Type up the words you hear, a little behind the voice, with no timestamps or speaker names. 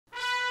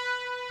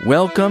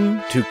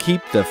Welcome to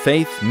Keep the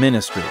Faith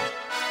Ministry.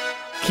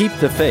 Keep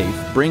the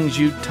Faith brings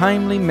you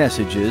timely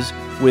messages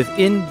with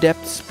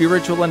in-depth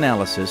spiritual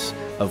analysis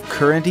of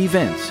current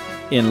events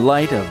in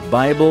light of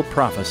Bible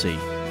prophecy,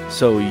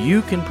 so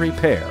you can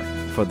prepare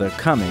for the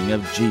coming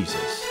of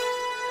Jesus.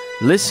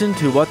 Listen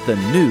to what the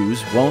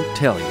news won't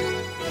tell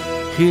you.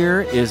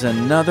 Here is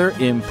another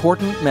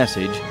important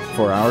message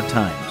for our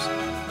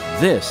times.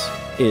 This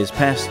is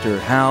Pastor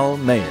Hal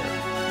Mayer.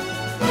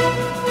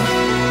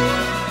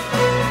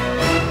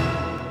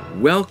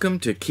 Welcome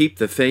to Keep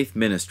the Faith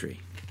Ministry.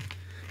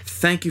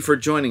 Thank you for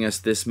joining us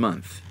this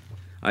month.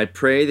 I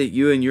pray that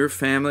you and your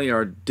family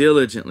are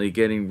diligently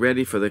getting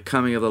ready for the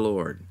coming of the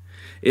Lord.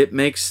 It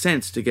makes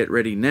sense to get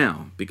ready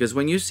now, because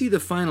when you see the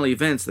final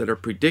events that are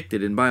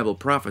predicted in Bible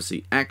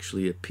prophecy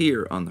actually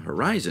appear on the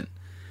horizon,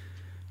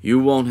 you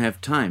won't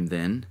have time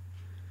then.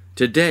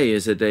 Today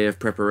is a day of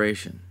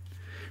preparation.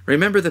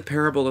 Remember the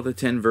parable of the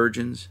 10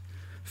 virgins?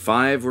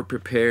 5 were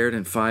prepared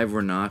and 5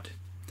 were not.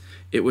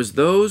 It was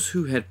those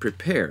who had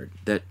prepared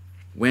that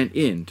went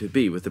in to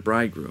be with the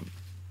bridegroom.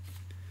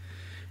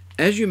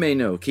 As you may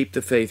know, Keep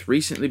the Faith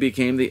recently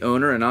became the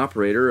owner and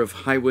operator of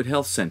Highwood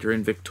Health Centre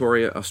in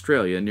Victoria,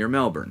 Australia, near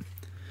Melbourne.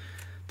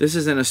 This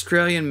is an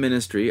Australian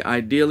ministry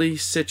ideally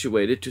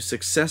situated to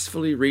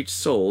successfully reach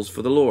souls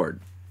for the Lord.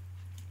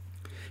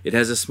 It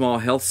has a small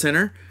health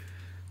center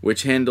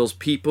which handles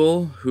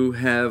people who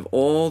have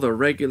all the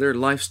regular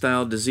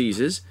lifestyle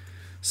diseases,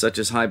 such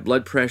as high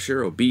blood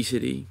pressure,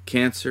 obesity,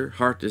 cancer,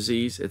 heart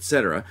disease,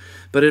 etc.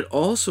 But it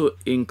also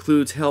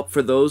includes help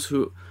for those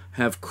who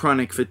have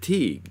chronic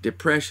fatigue,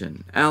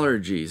 depression,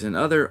 allergies, and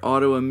other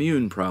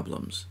autoimmune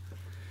problems.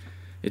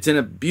 It's in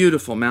a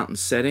beautiful mountain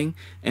setting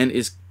and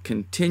is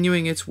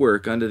continuing its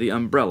work under the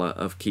umbrella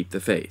of Keep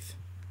the Faith.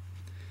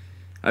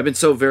 I've been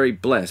so very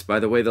blessed by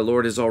the way the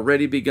Lord has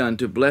already begun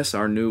to bless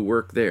our new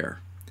work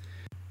there.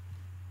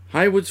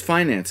 Highwood's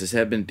finances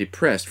have been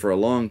depressed for a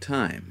long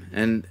time,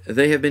 and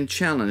they have been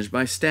challenged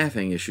by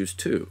staffing issues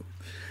too.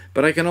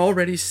 But I can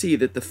already see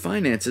that the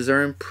finances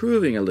are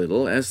improving a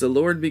little as the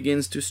Lord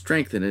begins to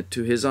strengthen it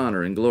to His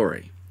honor and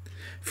glory.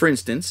 For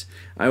instance,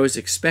 I was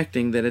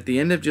expecting that at the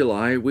end of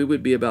July we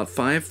would be about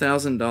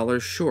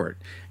 $5,000 short,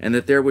 and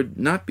that there would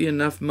not be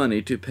enough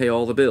money to pay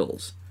all the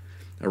bills.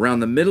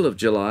 Around the middle of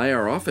July,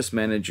 our office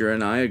manager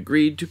and I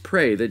agreed to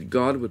pray that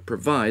God would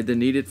provide the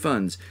needed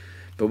funds.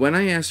 But when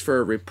I asked for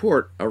a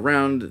report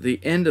around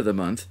the end of the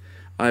month,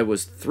 I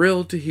was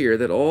thrilled to hear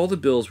that all the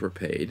bills were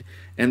paid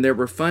and there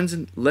were funds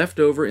left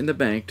over in the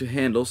bank to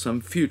handle some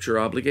future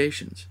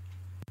obligations.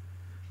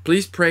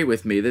 Please pray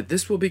with me that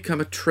this will become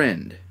a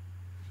trend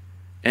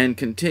and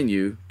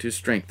continue to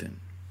strengthen.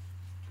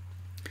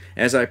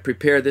 As I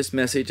prepare this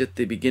message at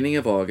the beginning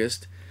of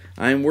August,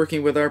 I am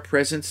working with our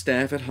present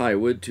staff at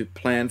Highwood to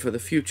plan for the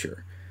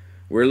future.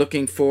 We're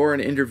looking for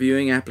and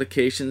interviewing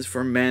applications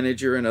for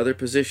manager and other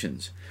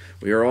positions.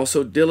 We are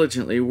also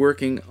diligently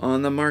working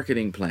on the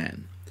marketing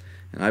plan.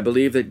 And I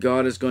believe that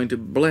God is going to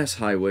bless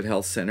Highwood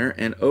Health Center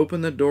and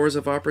open the doors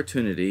of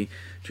opportunity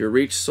to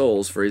reach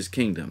souls for His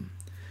kingdom.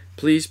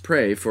 Please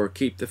pray for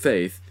Keep the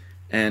Faith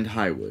and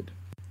Highwood.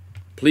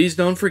 Please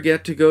don't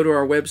forget to go to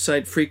our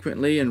website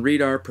frequently and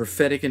read our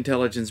prophetic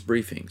intelligence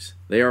briefings.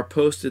 They are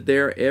posted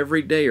there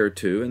every day or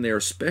two, and they are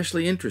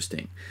especially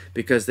interesting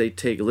because they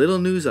take little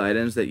news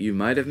items that you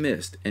might have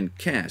missed and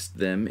cast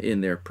them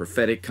in their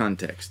prophetic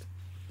context.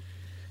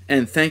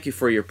 And thank you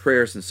for your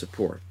prayers and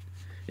support.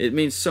 It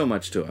means so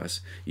much to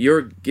us.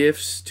 Your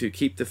gifts to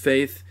Keep the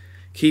Faith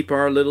keep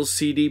our little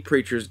CD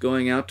preachers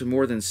going out to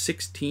more than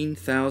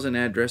 16,000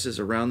 addresses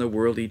around the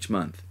world each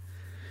month.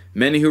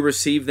 Many who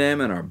receive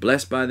them and are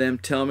blessed by them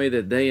tell me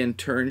that they in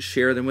turn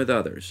share them with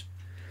others.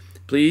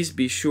 Please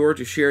be sure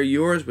to share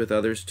yours with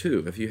others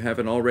too, if you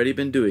haven't already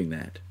been doing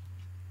that.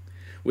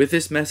 With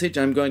this message,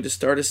 I'm going to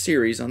start a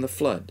series on the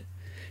flood.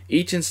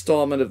 Each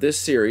installment of this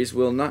series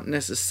will not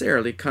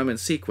necessarily come in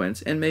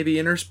sequence and may be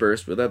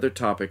interspersed with other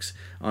topics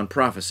on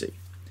prophecy.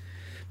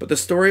 But the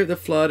story of the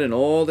flood and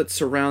all that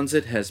surrounds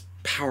it has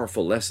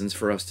powerful lessons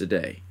for us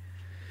today.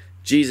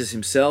 Jesus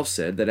Himself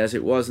said that as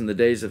it was in the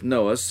days of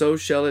Noah, so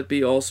shall it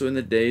be also in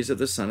the days of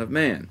the Son of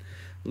Man.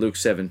 Luke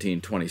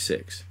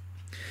 17:26.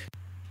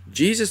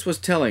 Jesus was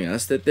telling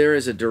us that there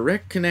is a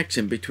direct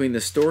connection between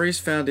the stories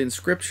found in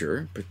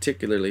Scripture,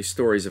 particularly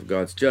stories of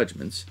God's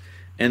judgments,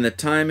 and the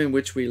time in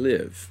which we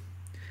live.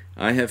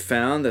 I have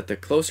found that the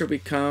closer we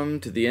come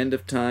to the end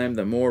of time,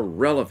 the more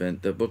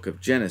relevant the book of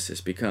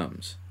Genesis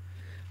becomes.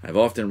 I've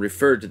often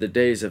referred to the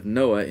days of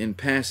Noah in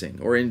passing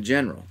or in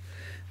general,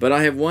 but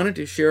I have wanted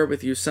to share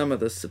with you some of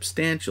the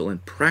substantial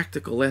and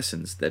practical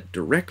lessons that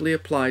directly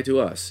apply to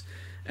us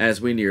as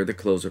we near the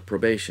close of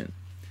probation.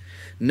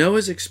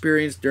 Noah's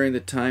experience during the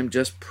time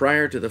just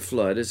prior to the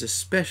flood is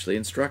especially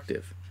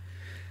instructive.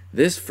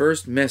 This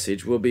first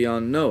message will be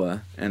on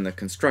Noah and the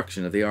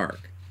construction of the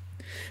ark.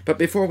 But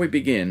before we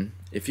begin,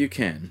 if you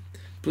can,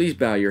 please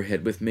bow your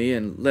head with me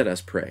and let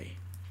us pray.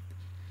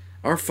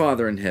 Our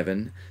Father in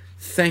heaven,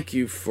 thank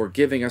you for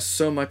giving us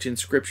so much in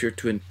Scripture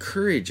to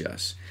encourage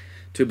us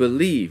to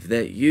believe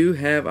that you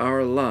have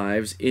our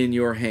lives in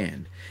your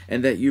hand,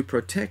 and that you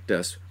protect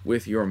us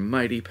with your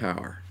mighty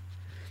power.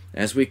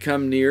 As we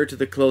come near to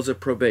the close of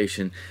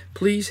probation,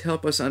 please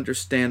help us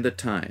understand the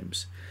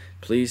times.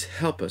 Please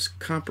help us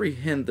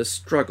comprehend the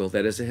struggle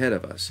that is ahead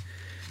of us.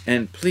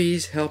 And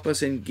please help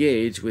us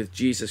engage with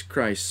Jesus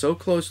Christ so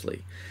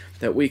closely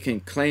that we can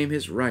claim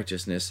His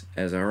righteousness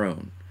as our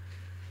own.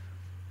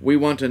 We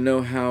want to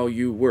know how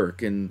you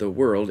work in the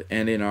world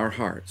and in our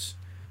hearts.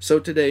 So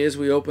today, as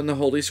we open the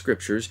Holy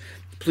Scriptures,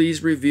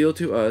 please reveal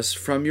to us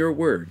from your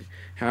Word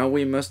how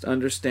we must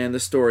understand the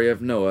story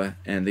of Noah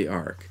and the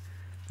ark,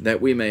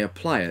 that we may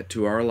apply it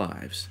to our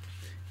lives.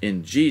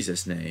 In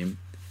Jesus' name,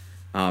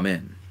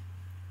 Amen.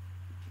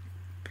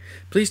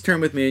 Please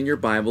turn with me in your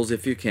Bibles,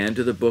 if you can,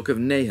 to the book of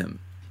Nahum.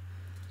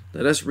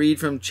 Let us read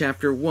from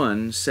chapter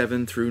 1,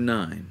 7 through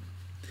 9.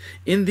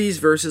 In these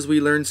verses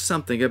we learn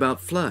something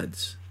about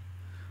floods.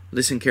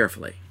 Listen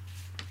carefully.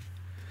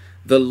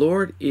 The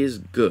Lord is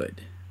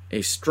good,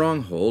 a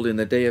stronghold in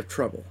the day of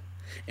trouble,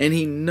 and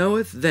He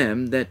knoweth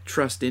them that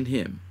trust in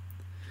Him.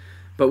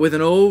 But with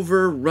an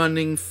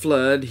overrunning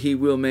flood He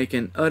will make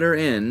an utter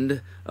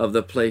end of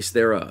the place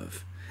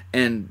thereof,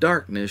 and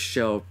darkness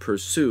shall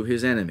pursue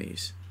His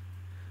enemies.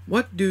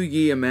 What do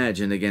ye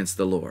imagine against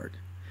the Lord?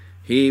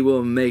 He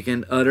will make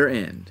an utter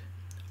end.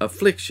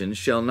 Affliction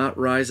shall not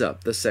rise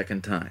up the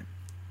second time.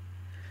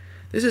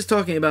 This is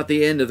talking about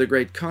the end of the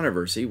great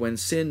controversy, when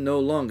sin no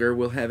longer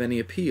will have any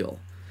appeal,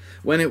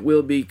 when it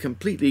will be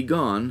completely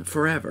gone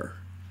forever.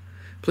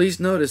 Please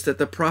notice that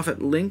the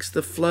prophet links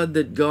the flood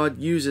that God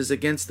uses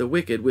against the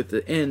wicked with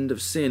the end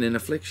of sin and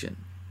affliction.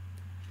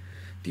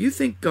 Do you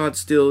think God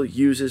still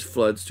uses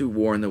floods to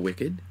warn the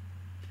wicked?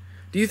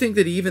 Do you think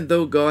that even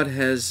though God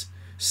has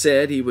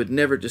said He would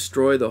never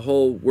destroy the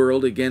whole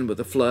world again with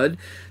a flood,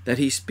 that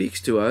He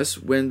speaks to us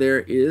when there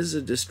is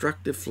a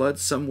destructive flood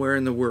somewhere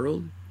in the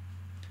world?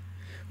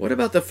 What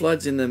about the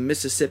floods in the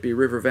Mississippi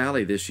River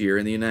Valley this year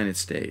in the United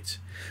States?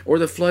 Or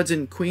the floods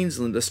in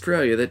Queensland,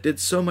 Australia, that did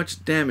so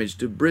much damage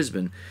to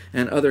Brisbane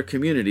and other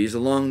communities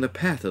along the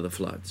path of the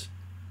floods?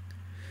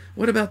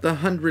 What about the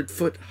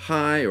 100-foot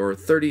high or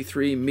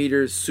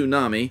 33-meter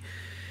tsunami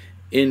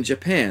in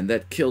Japan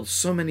that killed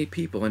so many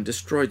people and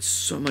destroyed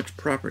so much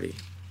property?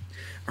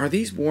 Are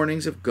these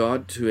warnings of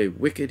God to a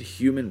wicked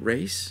human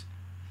race?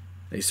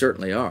 They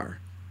certainly are.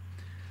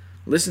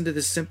 Listen to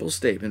this simple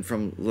statement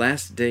from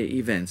Last Day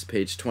Events,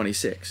 page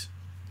 26.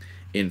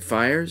 In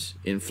fires,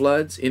 in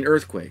floods, in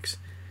earthquakes,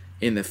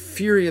 in the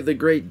fury of the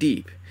great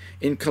deep,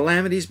 in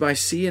calamities by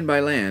sea and by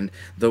land,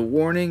 the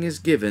warning is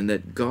given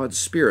that God's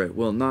Spirit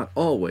will not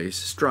always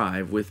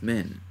strive with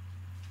men.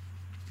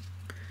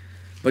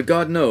 But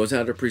God knows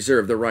how to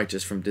preserve the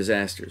righteous from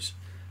disasters.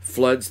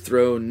 Floods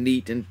throw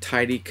neat and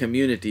tidy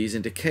communities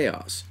into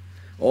chaos.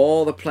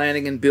 All the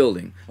planning and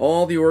building,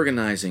 all the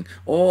organizing,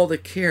 all the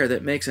care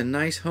that makes a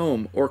nice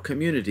home or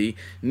community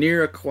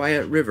near a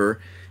quiet river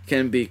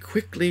can be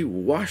quickly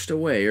washed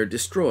away or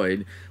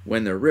destroyed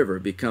when the river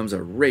becomes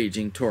a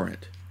raging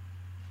torrent.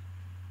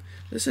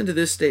 Listen to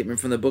this statement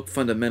from the book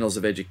Fundamentals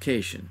of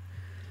Education,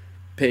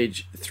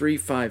 page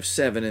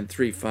 357 and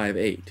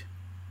 358.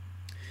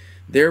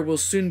 There will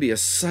soon be a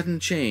sudden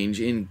change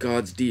in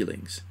God's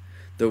dealings.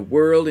 The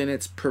world in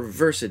its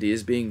perversity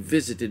is being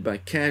visited by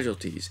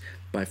casualties,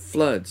 by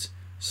floods,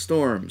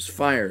 storms,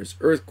 fires,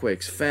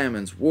 earthquakes,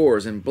 famines,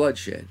 wars, and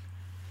bloodshed.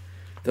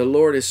 The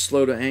Lord is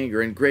slow to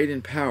anger and great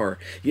in power,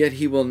 yet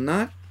He will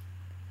not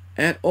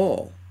at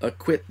all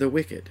acquit the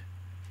wicked.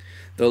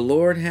 The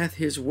Lord hath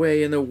His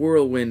way in the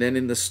whirlwind and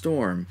in the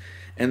storm,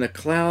 and the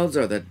clouds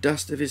are the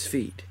dust of His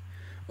feet.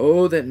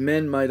 Oh, that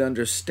men might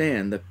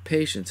understand the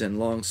patience and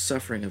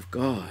long-suffering of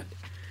God.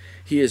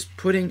 He is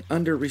putting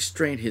under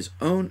restraint His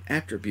own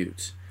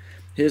attributes.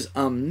 His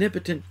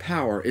omnipotent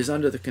power is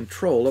under the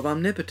control of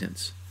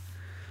omnipotence.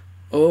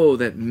 Oh,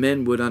 that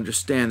men would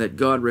understand that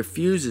God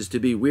refuses to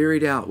be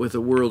wearied out with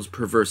the world's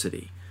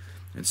perversity,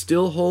 and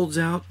still holds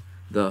out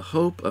the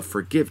hope of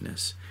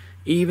forgiveness,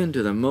 even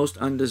to the most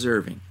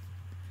undeserving.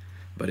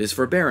 But His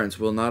forbearance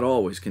will not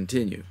always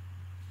continue.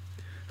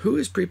 Who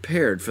is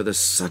prepared for the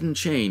sudden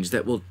change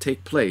that will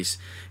take place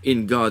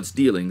in God's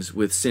dealings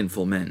with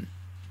sinful men?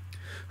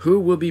 Who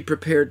will be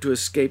prepared to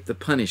escape the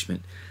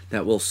punishment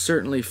that will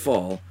certainly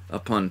fall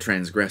upon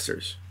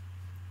transgressors?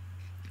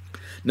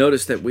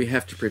 Notice that we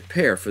have to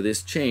prepare for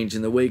this change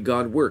in the way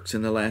God works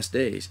in the last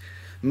days.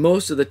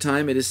 Most of the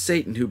time it is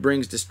Satan who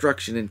brings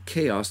destruction and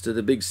chaos to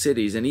the big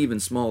cities and even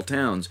small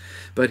towns.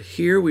 But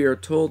here we are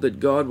told that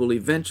God will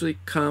eventually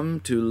come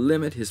to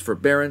limit His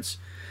forbearance,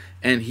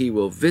 and He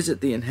will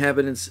visit the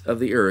inhabitants of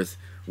the earth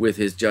with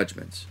His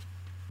judgments.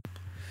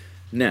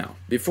 Now,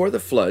 before the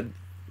flood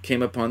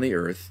came upon the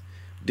earth,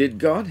 did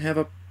God have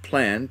a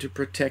plan to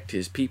protect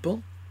His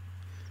people?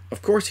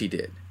 Of course He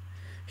did.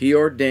 He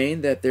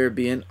ordained that there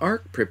be an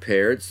ark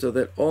prepared so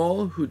that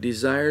all who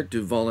desired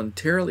to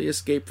voluntarily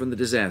escape from the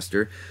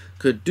disaster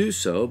could do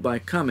so by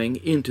coming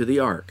into the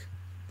ark.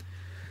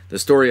 The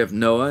story of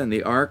Noah and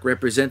the ark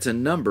represents a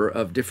number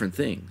of different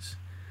things.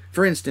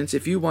 For instance,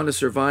 if you want to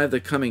survive the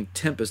coming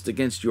tempest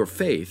against your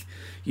faith,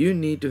 you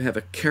need to have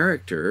a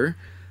character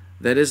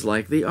that is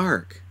like the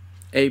ark,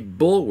 a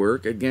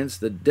bulwark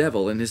against the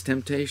devil and his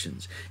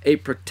temptations, a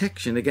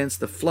protection against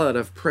the flood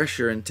of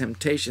pressure and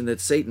temptation that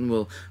Satan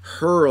will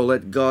hurl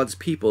at God's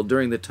people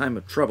during the time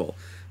of trouble,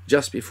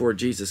 just before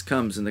Jesus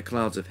comes in the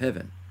clouds of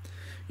heaven.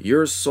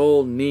 Your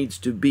soul needs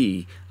to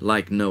be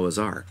like Noah's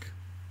ark.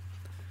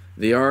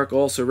 The ark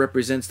also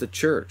represents the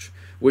church,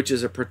 which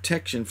is a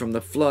protection from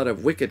the flood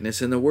of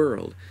wickedness in the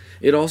world.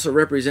 It also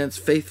represents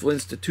faithful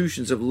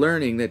institutions of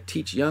learning that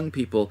teach young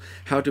people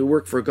how to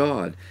work for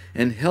God,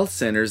 and health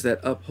centers that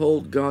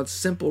uphold God's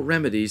simple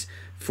remedies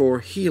for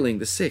healing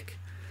the sick.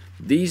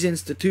 These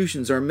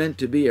institutions are meant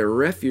to be a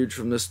refuge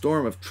from the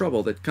storm of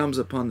trouble that comes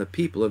upon the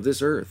people of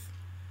this earth.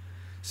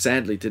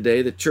 Sadly,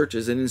 today, the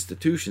churches and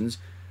institutions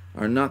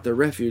are not the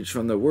refuge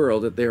from the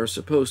world that they are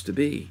supposed to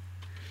be.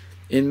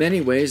 In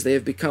many ways, they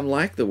have become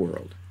like the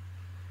world.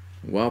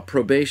 While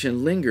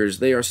probation lingers,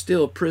 they are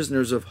still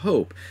prisoners of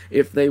hope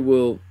if they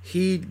will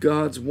heed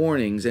God's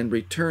warnings and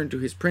return to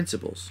His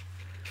principles.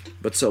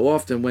 But so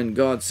often when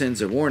God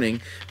sends a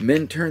warning,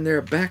 men turn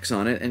their backs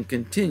on it and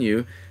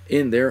continue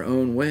in their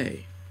own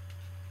way.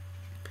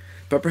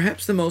 But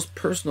perhaps the most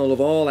personal of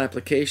all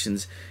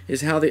applications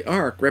is how the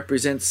ark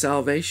represents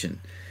salvation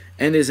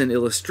and is an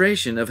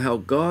illustration of how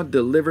God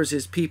delivers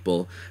His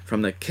people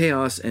from the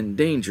chaos and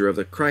danger of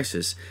the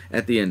crisis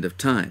at the end of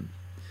time.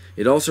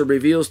 It also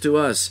reveals to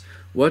us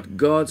what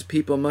God's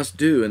people must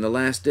do in the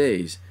last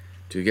days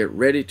to get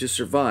ready to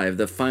survive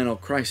the final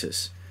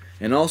crisis,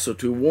 and also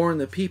to warn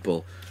the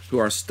people who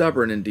are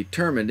stubborn and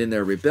determined in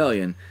their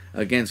rebellion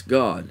against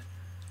God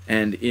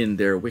and in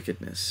their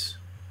wickedness.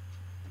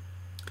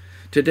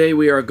 Today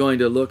we are going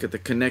to look at the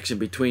connection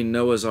between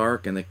Noah's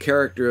Ark and the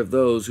character of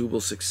those who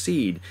will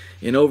succeed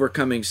in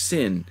overcoming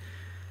sin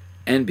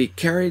and be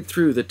carried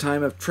through the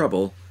time of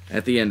trouble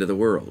at the end of the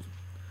world.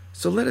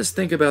 So let us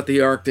think about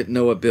the ark that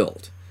Noah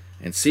built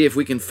and see if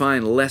we can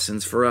find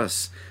lessons for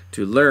us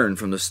to learn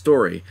from the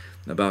story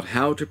about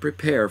how to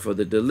prepare for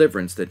the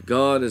deliverance that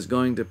God is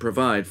going to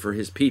provide for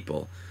His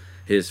people,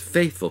 His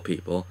faithful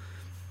people,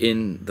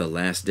 in the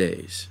last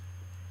days.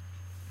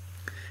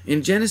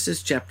 In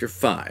Genesis chapter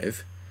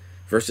 5,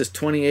 verses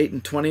 28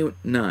 and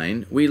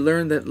 29, we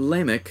learn that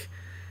Lamech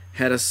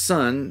had a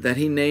son that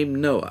he named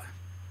Noah.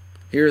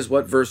 Here's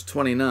what verse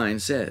 29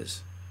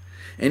 says.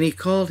 And he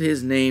called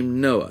his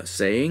name Noah,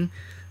 saying,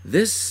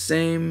 This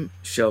same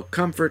shall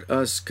comfort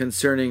us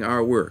concerning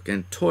our work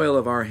and toil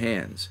of our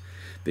hands,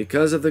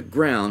 because of the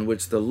ground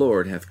which the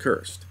Lord hath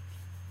cursed.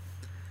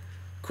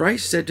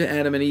 Christ said to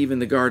Adam and Eve in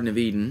the Garden of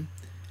Eden,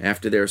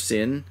 after their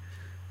sin,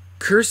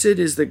 Cursed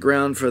is the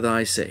ground for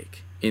thy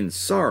sake. In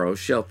sorrow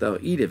shalt thou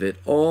eat of it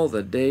all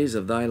the days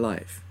of thy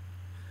life.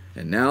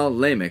 And now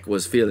Lamech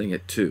was feeling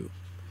it too.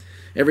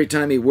 Every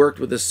time he worked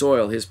with the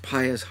soil, his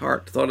pious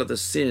heart thought of the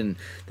sin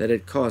that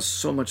had caused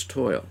so much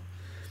toil,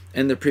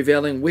 and the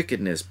prevailing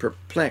wickedness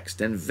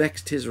perplexed and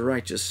vexed his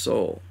righteous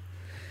soul.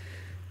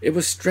 It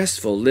was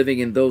stressful living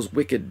in those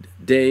wicked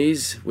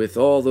days with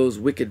all those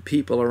wicked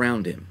people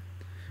around him.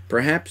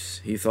 Perhaps,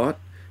 he thought,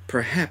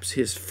 perhaps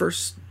his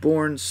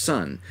firstborn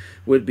son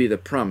would be the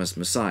promised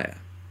Messiah.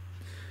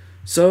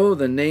 So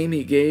the name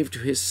he gave to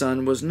his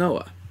son was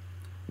Noah,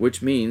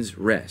 which means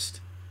rest.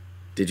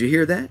 Did you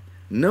hear that?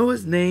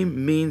 Noah's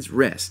name means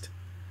rest.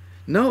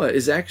 Noah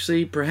is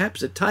actually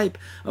perhaps a type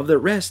of the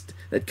rest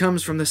that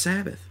comes from the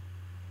Sabbath.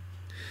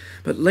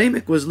 But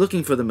Lamech was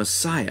looking for the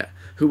Messiah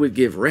who would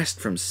give rest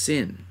from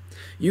sin.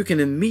 You can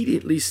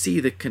immediately see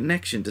the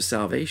connection to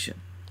salvation.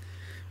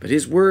 But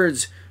his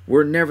words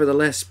were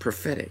nevertheless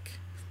prophetic.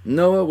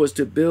 Noah was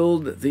to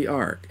build the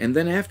ark, and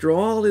then after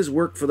all his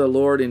work for the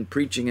Lord in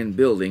preaching and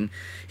building,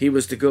 he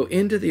was to go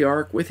into the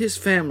ark with his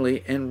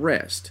family and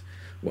rest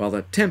while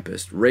the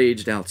tempest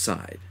raged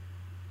outside.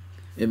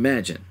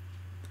 Imagine,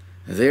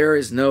 there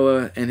is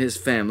Noah and his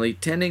family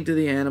tending to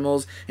the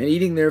animals and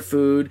eating their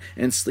food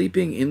and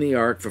sleeping in the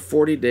ark for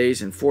 40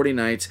 days and 40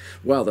 nights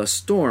while the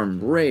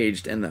storm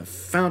raged and the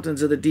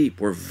fountains of the deep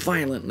were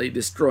violently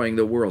destroying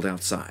the world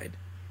outside.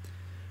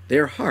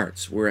 Their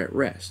hearts were at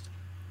rest.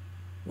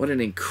 What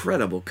an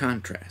incredible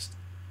contrast.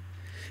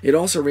 It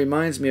also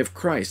reminds me of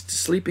Christ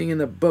sleeping in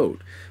the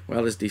boat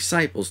while his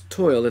disciples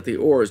toiled at the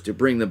oars to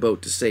bring the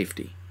boat to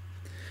safety.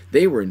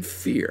 They were in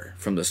fear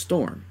from the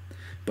storm,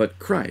 but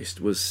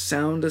Christ was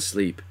sound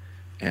asleep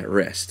at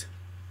rest.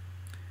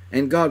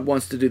 And God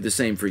wants to do the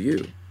same for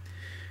you.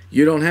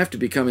 You don't have to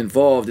become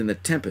involved in the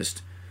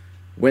tempest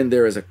when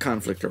there is a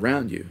conflict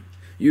around you.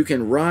 You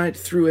can ride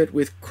through it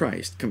with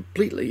Christ,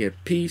 completely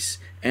at peace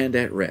and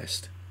at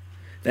rest.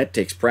 That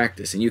takes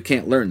practice, and you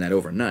can't learn that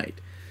overnight.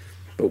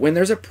 But when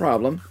there's a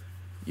problem,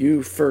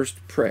 you first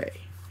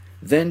pray.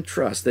 Then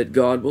trust that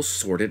God will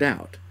sort it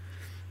out.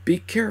 Be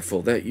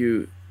careful what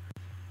you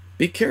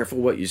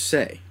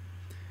say.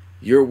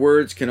 Your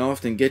words can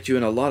often get you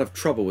in a lot of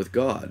trouble with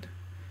God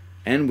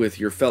and with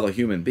your fellow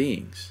human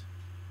beings.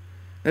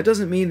 That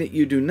doesn't mean that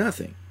you do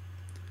nothing.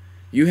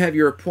 You have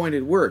your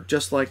appointed work,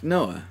 just like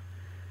Noah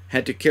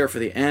had to care for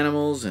the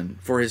animals and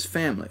for his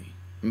family.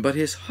 but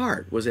his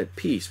heart was at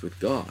peace with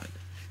God.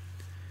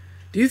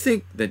 Do you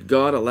think that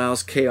God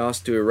allows chaos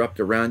to erupt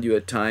around you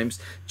at times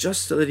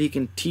just so that he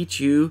can teach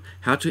you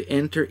how to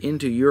enter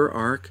into your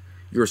ark,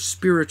 your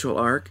spiritual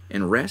ark,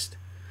 and rest,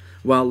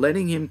 while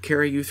letting him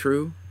carry you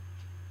through?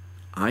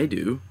 I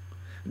do.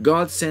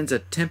 God sends a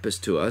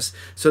tempest to us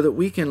so that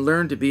we can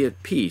learn to be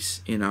at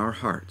peace in our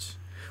hearts.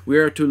 We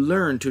are to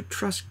learn to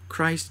trust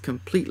Christ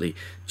completely,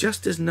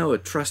 just as Noah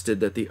trusted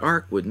that the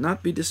ark would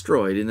not be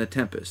destroyed in the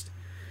tempest.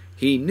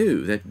 He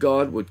knew that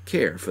God would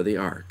care for the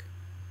ark.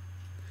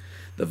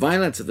 The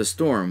violence of the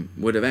storm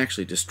would have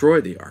actually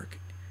destroyed the ark,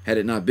 had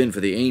it not been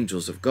for the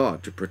angels of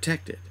God to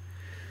protect it.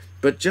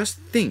 But just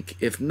think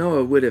if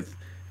Noah would have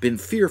been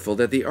fearful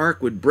that the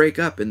ark would break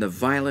up in the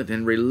violent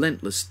and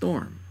relentless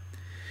storm.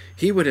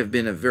 He would have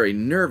been a very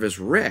nervous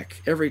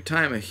wreck every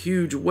time a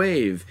huge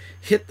wave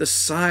hit the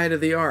side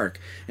of the ark,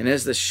 and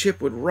as the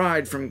ship would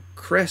ride from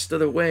crest of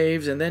the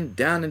waves and then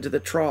down into the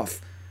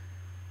trough.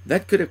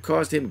 That could have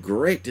caused him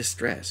great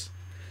distress,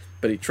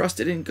 but he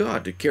trusted in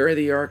God to carry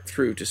the ark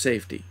through to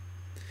safety.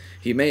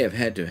 He may have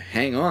had to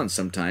hang on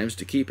sometimes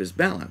to keep his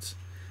balance,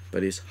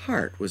 but his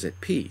heart was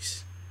at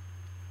peace.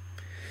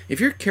 If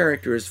your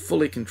character is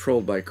fully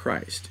controlled by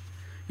Christ,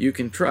 you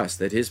can trust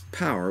that his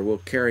power will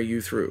carry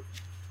you through.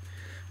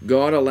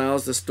 God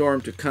allows the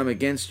storm to come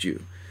against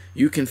you.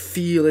 You can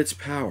feel its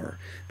power,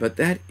 but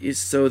that is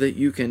so that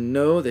you can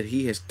know that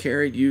he has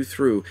carried you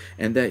through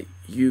and that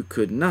you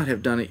could not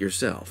have done it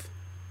yourself.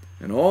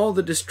 And all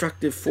the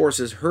destructive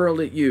forces hurled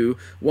at you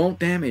won't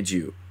damage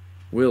you,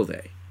 will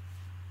they?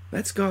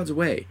 That's God's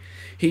way.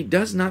 He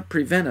does not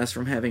prevent us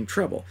from having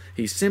trouble.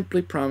 He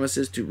simply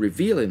promises to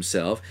reveal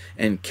himself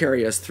and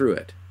carry us through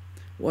it.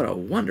 What a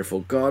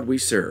wonderful God we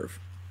serve.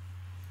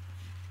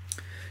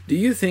 Do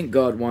you think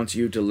God wants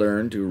you to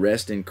learn to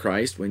rest in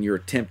Christ when you're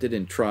tempted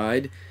and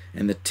tried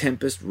and the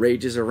tempest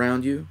rages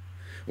around you?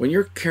 When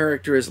your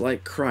character is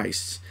like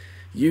Christ's,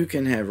 you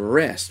can have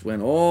rest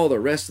when all the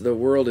rest of the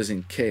world is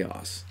in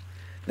chaos.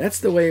 That's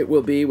the way it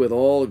will be with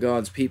all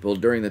God's people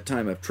during the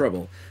time of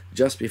trouble,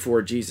 just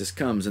before Jesus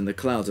comes in the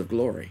clouds of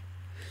glory.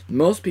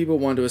 Most people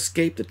want to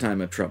escape the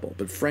time of trouble,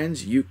 but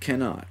friends, you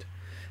cannot.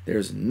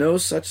 There's no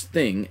such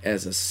thing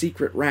as a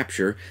secret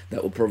rapture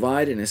that will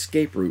provide an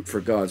escape route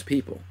for God's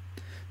people.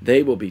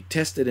 They will be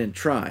tested and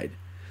tried.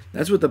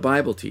 That's what the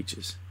Bible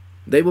teaches.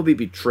 They will be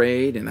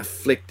betrayed and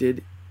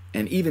afflicted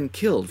and even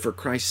killed for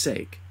Christ's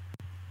sake.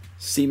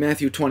 See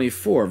Matthew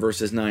 24,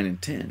 verses 9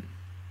 and 10.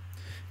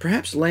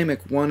 Perhaps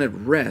Lamech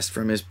wanted rest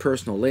from his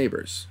personal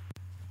labors.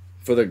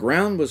 For the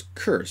ground was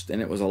cursed,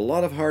 and it was a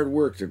lot of hard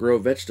work to grow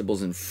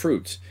vegetables and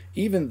fruits,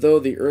 even though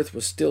the earth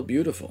was still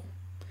beautiful.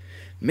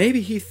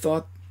 Maybe he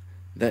thought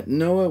that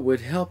Noah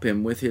would help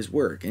him with his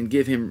work and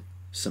give him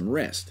some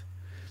rest.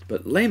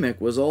 But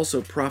Lamech was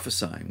also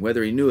prophesying,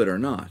 whether he knew it or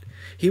not.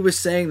 He was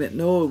saying that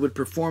Noah would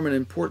perform an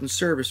important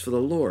service for the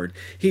Lord.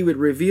 He would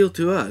reveal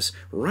to us,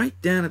 right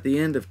down at the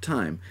end of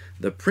time,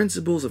 the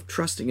principles of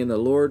trusting in the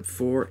Lord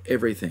for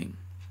everything.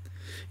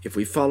 If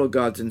we follow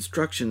God's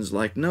instructions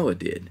like Noah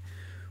did,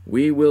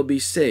 we will be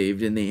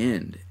saved in the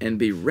end and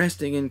be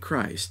resting in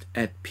Christ,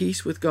 at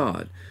peace with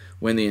God,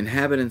 when the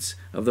inhabitants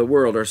of the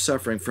world are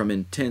suffering from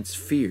intense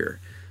fear,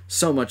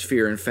 so much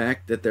fear, in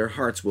fact, that their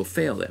hearts will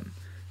fail them.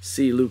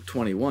 See Luke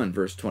 21,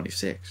 verse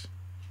 26.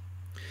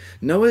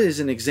 Noah is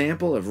an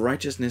example of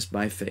righteousness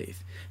by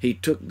faith. He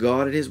took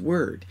God at his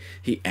word.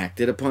 He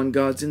acted upon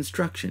God's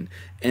instruction,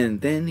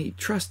 and then he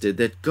trusted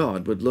that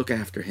God would look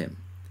after him.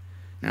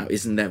 Now,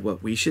 isn't that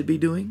what we should be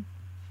doing?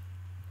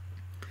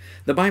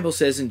 The Bible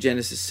says in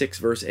Genesis 6,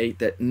 verse 8,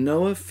 that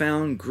Noah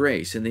found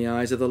grace in the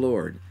eyes of the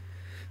Lord.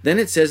 Then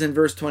it says in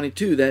verse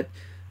 22 that,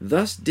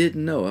 "Thus did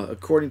Noah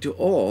according to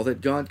all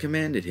that God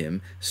commanded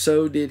him,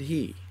 so did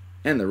he."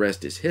 And the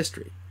rest is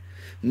history.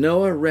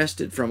 Noah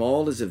rested from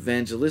all his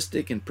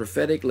evangelistic and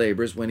prophetic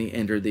labors when he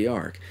entered the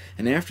ark.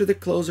 And after the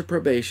close of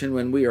probation,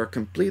 when we are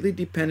completely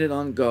dependent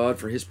on God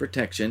for his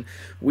protection,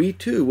 we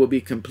too will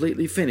be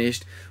completely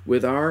finished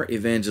with our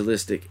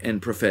evangelistic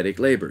and prophetic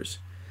labors.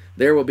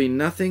 There will be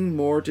nothing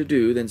more to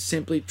do than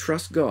simply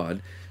trust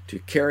God to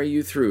carry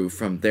you through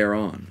from there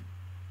on.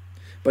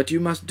 But you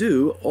must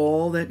do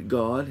all that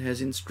God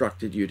has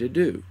instructed you to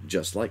do,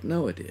 just like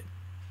Noah did.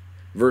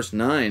 Verse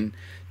 9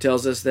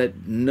 tells us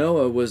that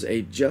Noah was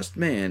a just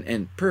man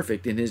and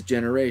perfect in his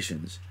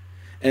generations,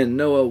 and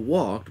Noah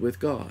walked with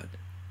God.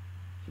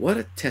 What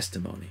a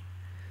testimony!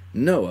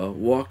 Noah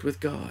walked with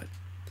God.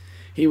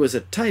 He was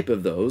a type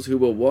of those who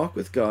will walk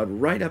with God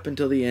right up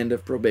until the end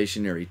of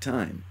probationary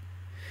time.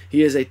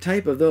 He is a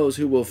type of those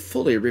who will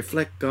fully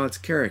reflect God's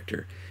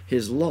character,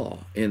 his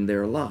law, in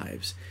their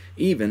lives,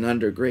 even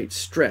under great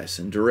stress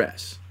and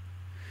duress.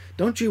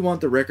 Don't you want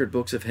the record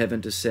books of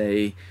heaven to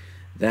say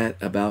that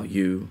about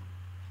you?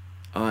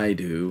 I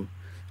do.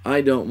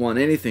 I don't want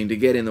anything to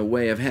get in the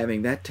way of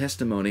having that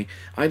testimony.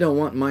 I don't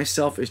want my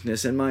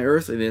selfishness and my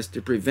earthliness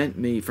to prevent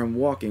me from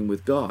walking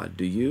with God.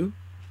 Do you?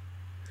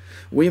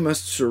 We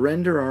must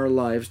surrender our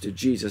lives to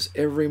Jesus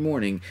every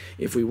morning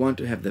if we want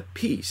to have the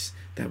peace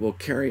that will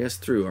carry us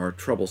through our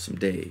troublesome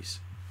days.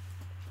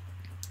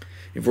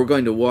 If we're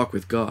going to walk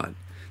with God,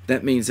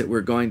 that means that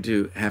we're going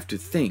to have to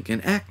think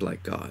and act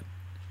like God.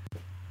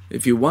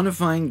 If you want to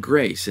find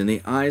grace in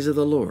the eyes of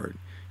the Lord,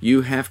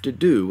 you have to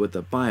do what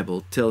the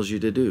Bible tells you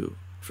to do,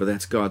 for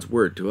that's God's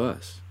word to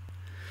us.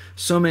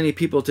 So many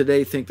people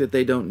today think that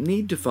they don't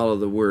need to follow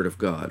the Word of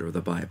God or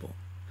the Bible.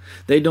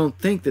 They don't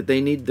think that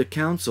they need the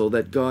counsel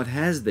that God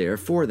has there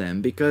for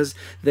them because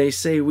they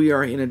say we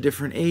are in a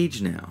different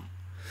age now.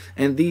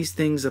 And these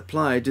things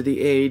apply to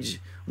the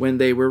age when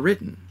they were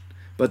written,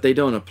 but they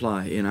don't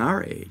apply in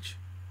our age.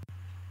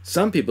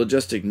 Some people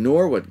just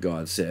ignore what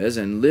God says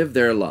and live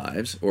their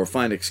lives, or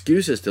find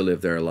excuses to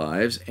live their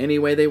lives any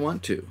way they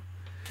want to.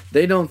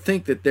 They don't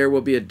think that there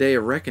will be a day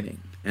of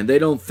reckoning, and they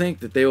don't think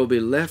that they will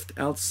be left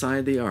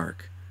outside the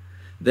ark.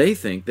 They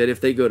think that if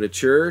they go to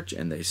church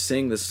and they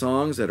sing the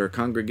songs that are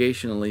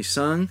congregationally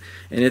sung,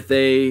 and if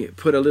they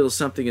put a little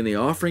something in the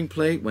offering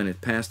plate when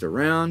it passed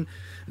around,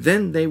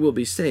 then they will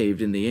be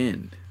saved in the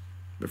end.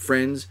 But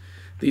friends,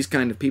 these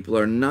kind of people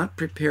are not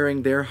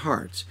preparing their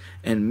hearts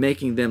and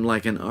making them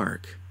like an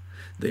ark.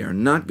 They are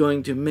not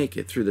going to make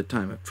it through the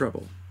time of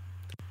trouble.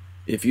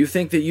 If you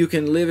think that you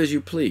can live as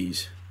you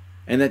please,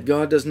 and that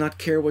God does not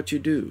care what you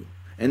do,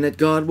 and that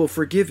God will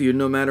forgive you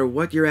no matter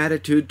what your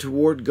attitude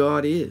toward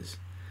God is,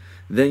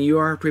 then you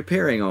are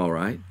preparing all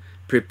right,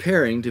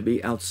 preparing to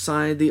be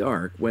outside the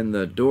ark when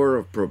the door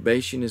of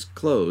probation is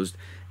closed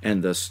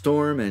and the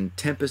storm and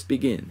tempest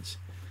begins.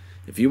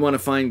 If you want to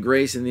find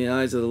grace in the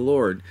eyes of the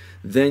Lord,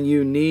 then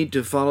you need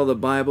to follow the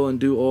Bible and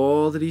do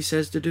all that He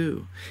says to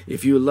do.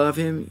 If you love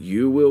Him,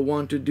 you will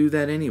want to do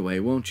that anyway,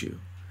 won't you?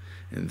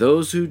 And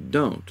those who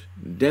don't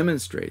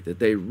demonstrate that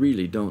they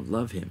really don't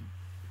love Him.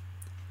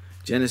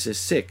 Genesis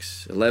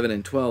 6:11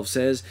 and 12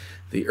 says,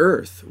 "The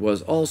earth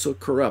was also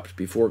corrupt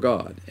before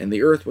God, and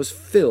the earth was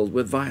filled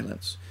with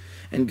violence.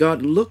 And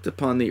God looked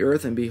upon the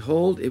earth, and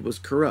behold, it was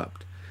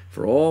corrupt,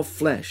 for all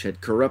flesh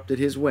had corrupted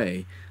his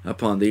way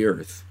upon the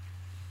earth."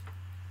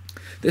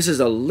 This is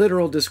a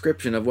literal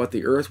description of what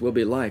the earth will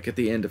be like at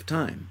the end of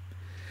time.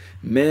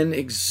 Men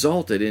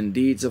exalted in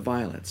deeds of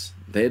violence.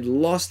 They had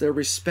lost their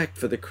respect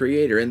for the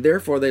Creator, and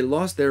therefore they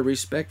lost their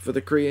respect for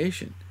the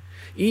creation.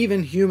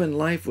 Even human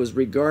life was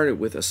regarded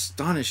with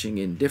astonishing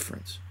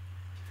indifference.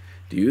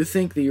 Do you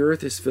think the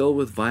earth is filled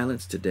with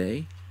violence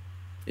today?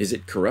 Is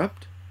it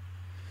corrupt?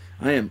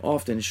 I am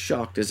often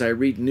shocked as I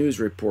read news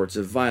reports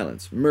of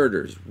violence,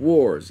 murders,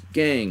 wars,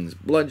 gangs,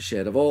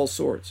 bloodshed of all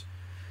sorts.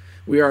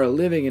 We are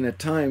living in a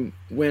time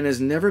when,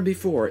 as never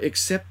before,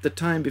 except the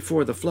time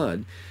before the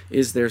flood,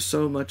 is there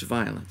so much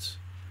violence.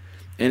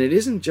 And it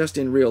isn't just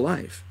in real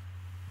life.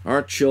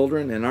 Our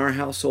children and our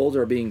households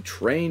are being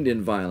trained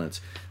in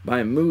violence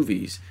by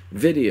movies,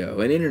 video,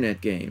 and internet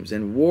games,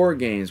 and war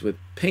games with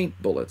paint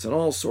bullets and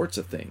all sorts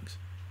of things.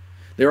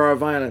 There are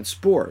violent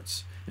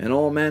sports and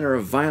all manner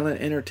of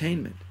violent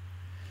entertainment.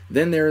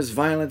 Then there is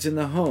violence in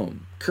the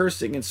home,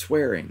 cursing and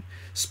swearing,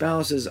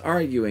 spouses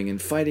arguing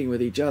and fighting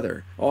with each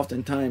other,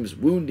 oftentimes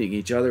wounding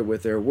each other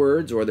with their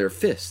words or their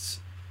fists.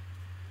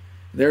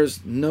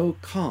 There's no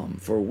calm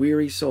for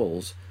weary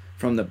souls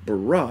from the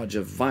barrage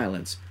of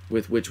violence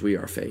with which we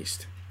are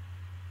faced.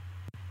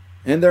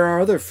 And there are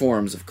other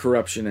forms of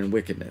corruption and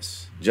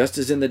wickedness. Just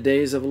as in the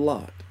days of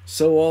Lot,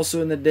 so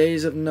also in the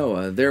days of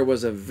Noah, there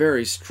was a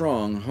very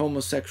strong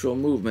homosexual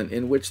movement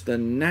in which the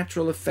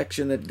natural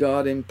affection that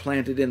God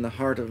implanted in the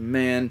heart of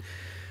man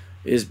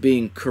is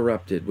being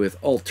corrupted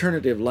with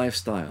alternative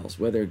lifestyles,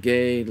 whether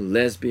gay,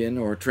 lesbian,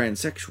 or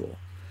transsexual.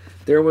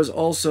 There was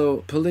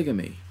also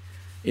polygamy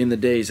in the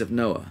days of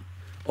Noah.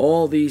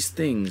 All these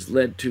things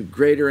led to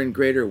greater and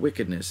greater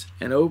wickedness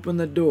and opened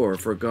the door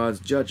for God's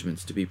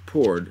judgments to be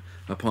poured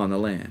upon the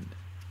land.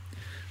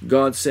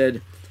 God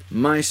said,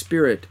 "My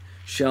spirit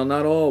shall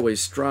not always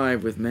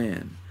strive with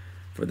man,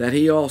 for that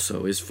he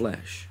also is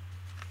flesh."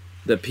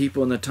 The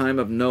people in the time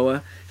of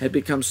Noah had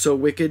become so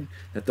wicked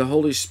that the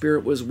Holy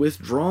Spirit was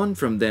withdrawn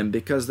from them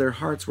because their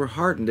hearts were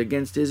hardened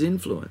against His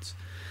influence.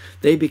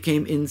 They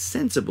became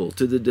insensible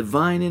to the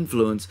divine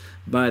influence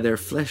by their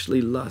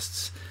fleshly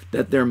lusts,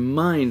 that their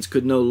minds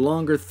could no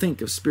longer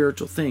think of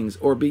spiritual things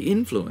or be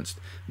influenced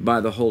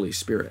by the Holy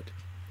Spirit.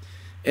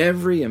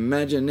 Every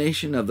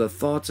imagination of the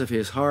thoughts of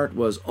his heart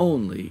was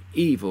only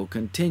evil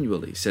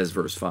continually, says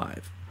verse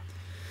 5.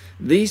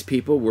 These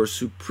people were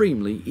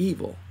supremely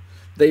evil.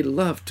 They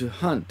loved to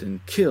hunt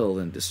and kill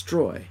and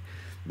destroy.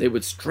 They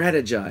would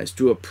strategize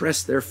to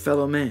oppress their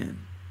fellow man.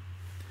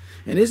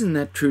 And isn't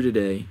that true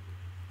today?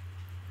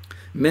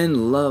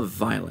 Men love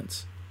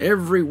violence.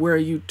 Everywhere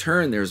you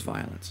turn, there's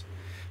violence.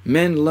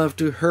 Men love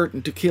to hurt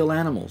and to kill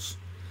animals.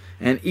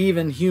 And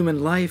even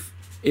human life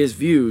is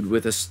viewed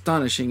with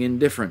astonishing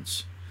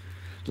indifference.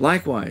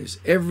 Likewise,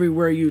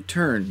 everywhere you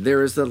turn,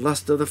 there is the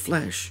lust of the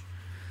flesh.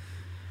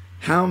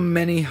 How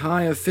many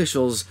high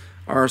officials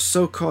are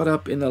so caught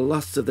up in the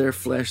lusts of their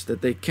flesh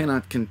that they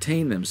cannot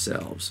contain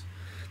themselves.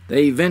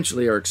 They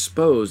eventually are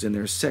exposed in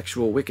their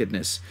sexual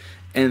wickedness,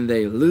 and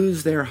they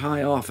lose their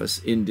high office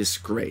in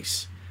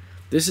disgrace.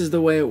 This is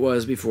the way it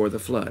was before the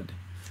flood.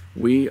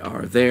 We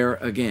are there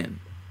again.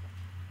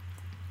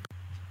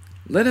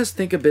 Let us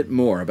think a bit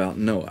more about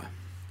Noah.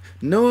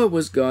 Noah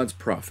was God's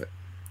prophet.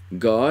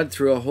 God,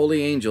 through a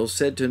holy angel,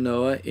 said to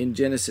Noah in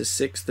Genesis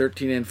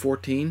 6:13 and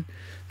 14,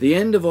 "The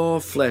end of all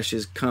flesh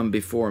is come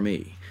before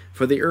me,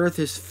 for the earth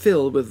is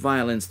filled with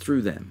violence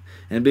through them,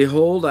 and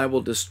behold, I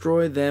will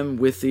destroy them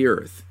with the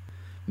earth.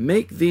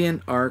 Make thee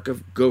an ark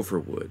of gopher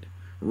wood.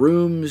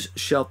 Rooms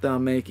shalt thou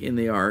make in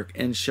the ark,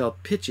 and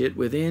shalt pitch it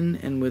within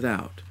and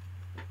without."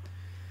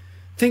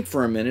 Think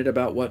for a minute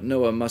about what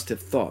Noah must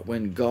have thought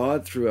when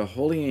God, through a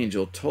holy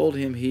angel, told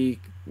him he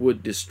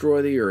would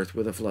destroy the earth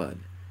with a flood.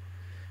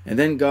 And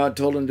then God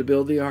told him to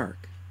build the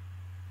ark.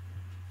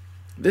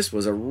 This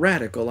was a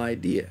radical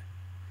idea.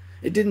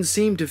 It didn't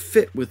seem to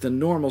fit with the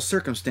normal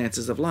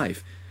circumstances of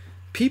life.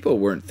 People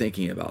weren't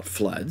thinking about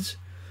floods,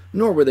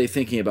 nor were they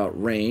thinking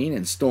about rain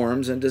and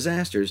storms and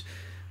disasters.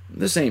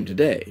 The same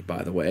today,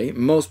 by the way.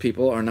 Most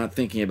people are not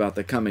thinking about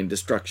the coming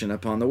destruction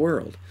upon the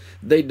world.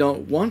 They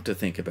don't want to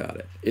think about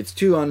it. It's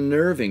too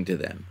unnerving to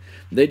them.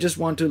 They just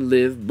want to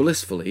live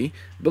blissfully,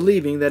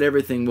 believing that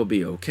everything will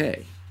be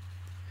okay.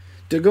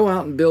 To go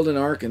out and build an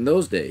ark in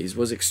those days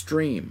was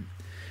extreme.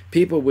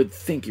 People would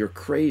think you're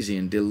crazy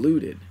and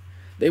deluded.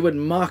 They would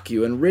mock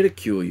you and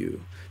ridicule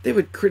you. They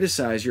would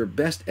criticize your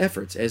best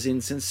efforts as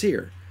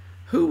insincere.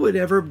 Who would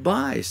ever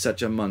buy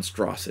such a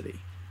monstrosity?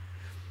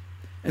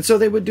 And so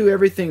they would do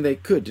everything they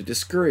could to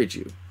discourage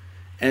you.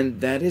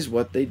 And that is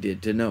what they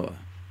did to Noah.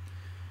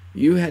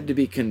 You had to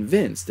be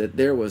convinced that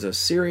there was a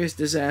serious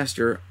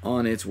disaster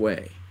on its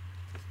way.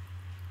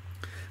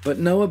 But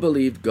Noah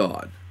believed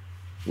God,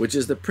 which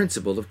is the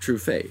principle of true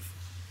faith.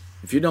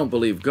 If you don't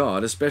believe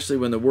God, especially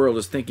when the world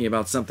is thinking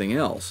about something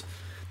else,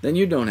 then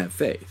you don't have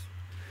faith.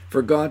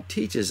 For God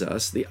teaches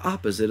us the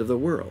opposite of the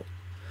world.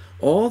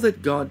 All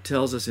that God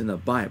tells us in the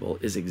Bible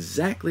is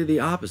exactly the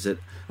opposite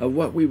of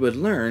what we would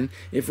learn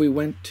if we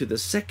went to the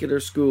secular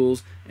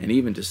schools and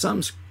even to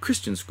some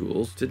Christian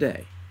schools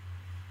today.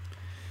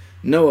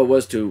 Noah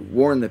was to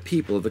warn the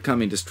people of the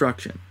coming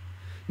destruction.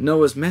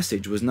 Noah's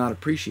message was not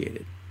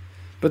appreciated.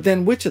 But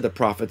then which of the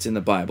prophets in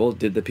the Bible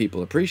did the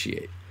people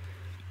appreciate?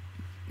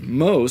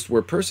 Most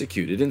were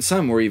persecuted and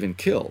some were even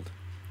killed.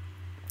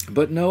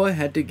 But Noah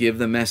had to give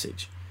the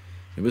message.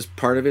 It was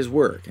part of his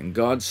work, and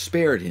God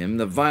spared him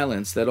the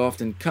violence that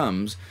often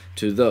comes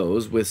to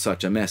those with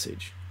such a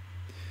message.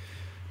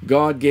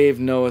 God gave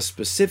Noah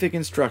specific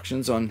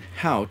instructions on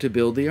how to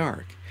build the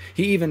ark.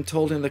 He even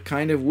told him the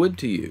kind of wood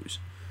to use.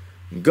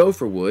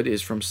 Gopher wood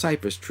is from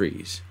cypress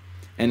trees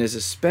and is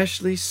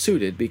especially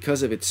suited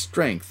because of its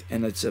strength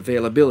and its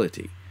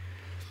availability.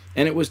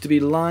 And it was to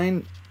be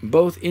lined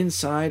both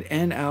inside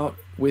and out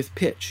with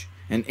pitch,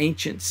 an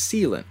ancient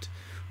sealant,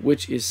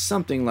 which is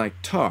something like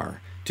tar,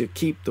 to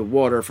keep the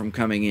water from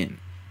coming in.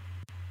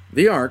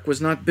 The ark was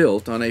not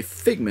built on a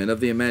figment of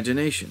the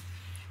imagination.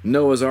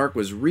 Noah's ark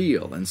was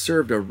real and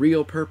served a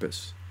real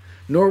purpose.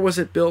 Nor was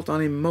it built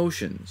on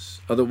emotions.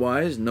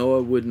 Otherwise,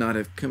 Noah would not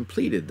have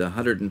completed the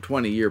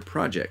 120-year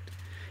project.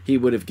 He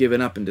would have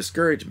given up in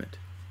discouragement.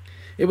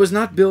 It was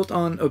not built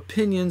on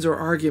opinions or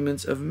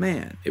arguments of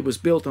man. It was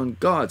built on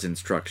God's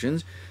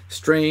instructions,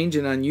 strange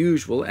and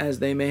unusual as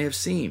they may have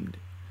seemed.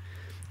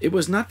 It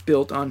was not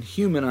built on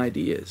human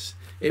ideas.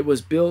 It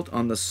was built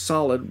on the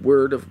solid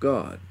Word of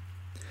God.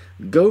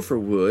 Gopher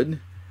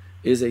wood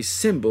is a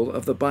symbol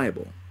of the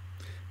Bible.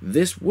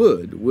 This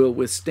wood will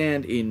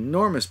withstand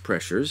enormous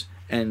pressures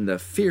and the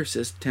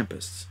fiercest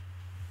tempests.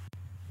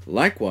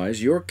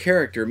 Likewise, your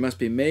character must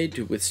be made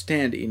to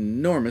withstand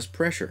enormous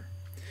pressure.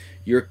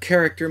 Your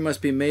character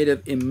must be made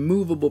of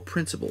immovable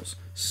principles,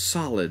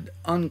 solid,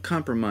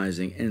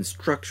 uncompromising, and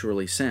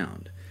structurally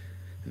sound.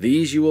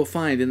 These you will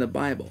find in the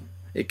Bible.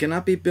 It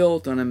cannot be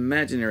built on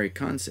imaginary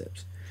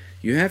concepts.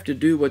 You have to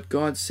do what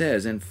God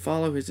says and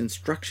follow His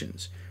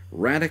instructions,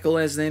 radical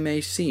as they may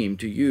seem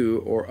to you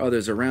or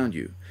others around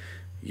you.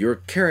 Your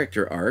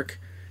character ark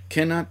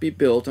cannot be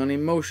built on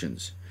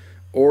emotions,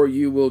 or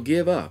you will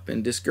give up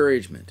in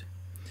discouragement.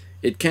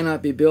 It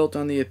cannot be built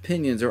on the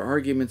opinions or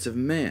arguments of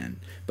man,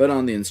 but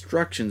on the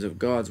instructions of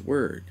God's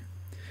Word.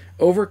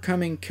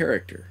 Overcoming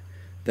character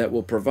that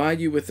will provide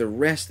you with the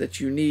rest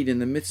that you need in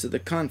the midst of the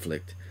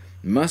conflict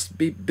must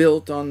be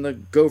built on the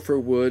gopher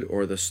wood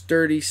or the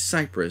sturdy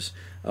cypress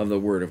of the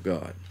Word of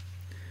God.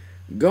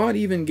 God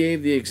even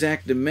gave the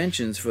exact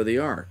dimensions for the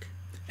ark,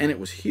 and it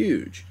was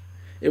huge.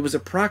 It was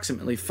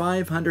approximately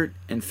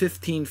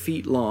 515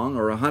 feet long,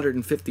 or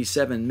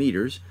 157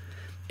 meters,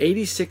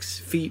 86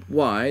 feet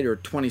wide, or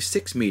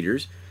 26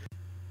 meters,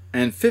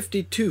 and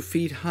 52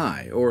 feet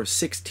high, or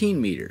 16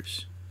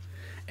 meters.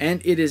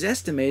 And it is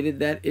estimated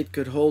that it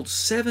could hold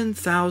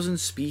 7,000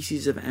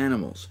 species of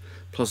animals,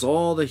 plus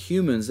all the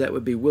humans that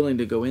would be willing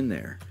to go in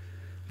there.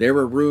 There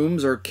were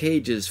rooms or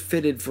cages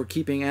fitted for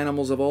keeping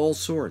animals of all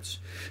sorts.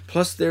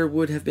 Plus there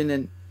would have been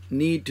a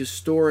need to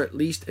store at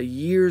least a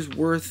year's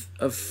worth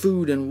of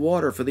food and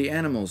water for the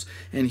animals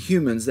and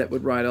humans that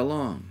would ride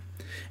along.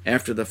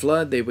 After the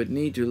flood, they would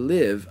need to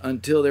live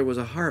until there was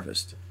a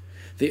harvest.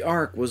 The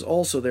ark was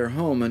also their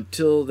home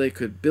until they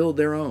could build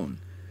their own.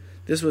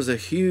 This was a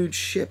huge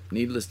ship,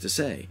 needless to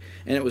say,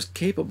 and it was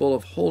capable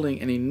of holding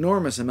an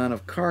enormous amount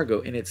of cargo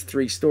in its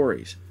 3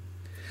 stories.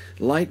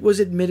 Light was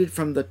admitted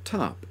from the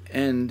top,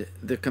 and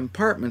the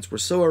compartments were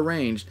so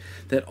arranged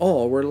that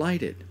all were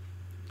lighted.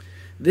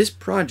 This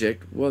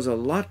project was a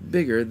lot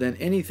bigger than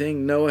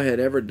anything Noah had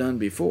ever done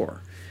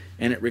before,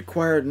 and it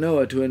required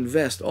Noah to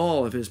invest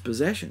all of his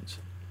possessions.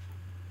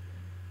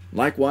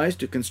 Likewise,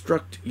 to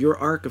construct your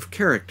ark of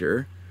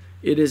character,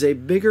 it is a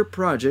bigger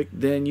project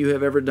than you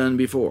have ever done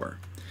before.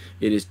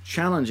 It is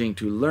challenging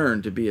to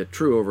learn to be a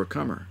true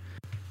overcomer.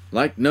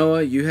 Like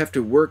Noah, you have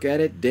to work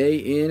at it day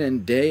in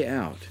and day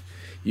out.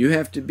 You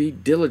have to be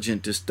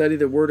diligent to study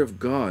the Word of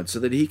God so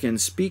that He can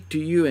speak to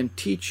you and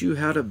teach you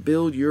how to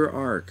build your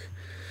ark.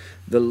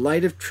 The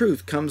light of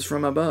truth comes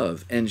from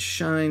above and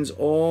shines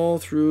all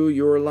through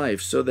your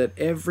life so that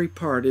every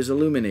part is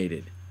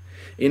illuminated.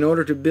 In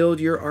order to build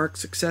your ark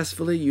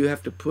successfully, you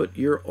have to put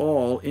your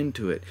all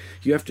into it.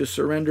 You have to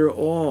surrender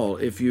all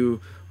if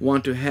you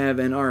want to have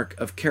an ark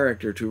of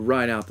character to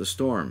ride out the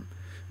storm.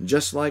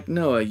 Just like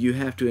Noah, you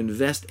have to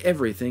invest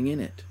everything in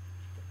it.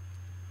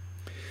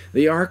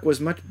 The ark was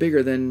much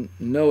bigger than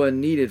Noah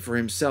needed for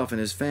himself and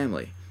his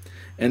family,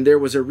 and there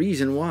was a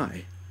reason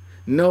why.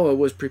 Noah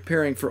was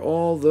preparing for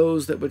all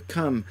those that would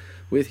come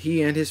with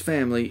he and his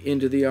family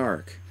into the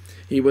ark.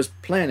 He was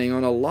planning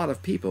on a lot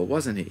of people,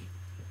 wasn't he?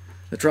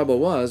 The trouble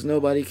was,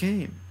 nobody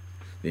came.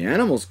 The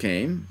animals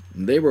came.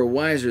 They were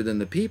wiser than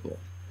the people.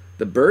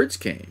 The birds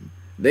came.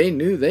 They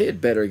knew they had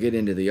better get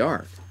into the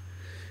ark.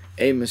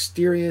 A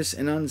mysterious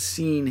and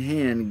unseen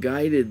hand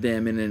guided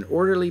them in an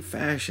orderly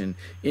fashion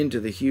into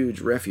the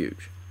huge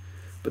refuge.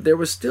 But there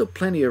was still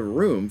plenty of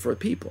room for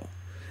people,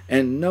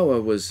 and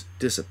Noah was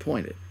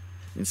disappointed.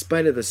 In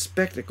spite of the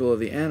spectacle of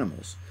the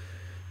animals,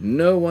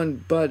 no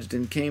one budged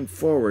and came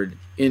forward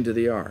into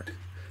the ark.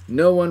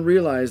 No one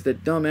realized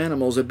that dumb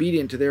animals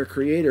obedient to their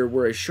Creator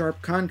were a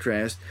sharp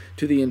contrast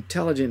to the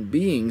intelligent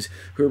beings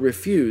who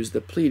refused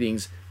the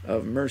pleadings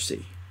of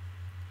mercy.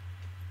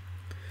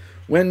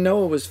 When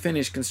Noah was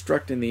finished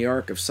constructing the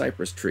ark of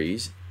cypress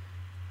trees,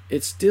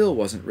 it still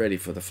wasn't ready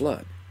for the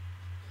flood.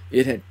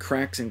 It had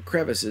cracks and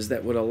crevices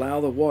that would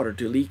allow the water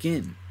to leak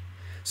in.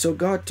 So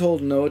God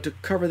told Noah to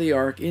cover the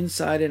ark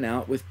inside and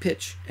out with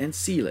pitch and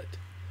seal it.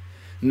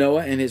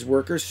 Noah and his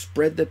workers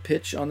spread the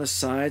pitch on the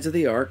sides of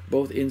the ark,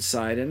 both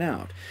inside and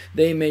out.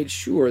 They made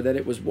sure that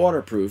it was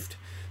waterproofed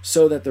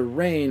so that the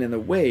rain and the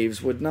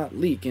waves would not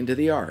leak into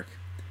the ark.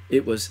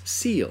 It was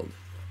sealed.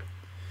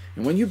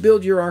 And when you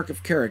build your ark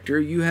of character,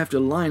 you have to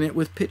line it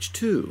with pitch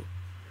too.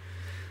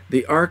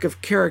 The ark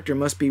of character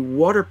must be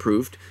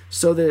waterproofed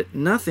so that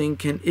nothing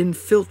can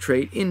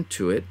infiltrate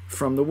into it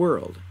from the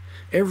world.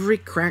 Every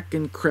crack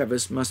and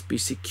crevice must be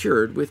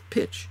secured with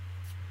pitch.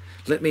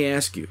 Let me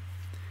ask you,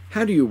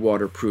 how do you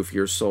waterproof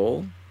your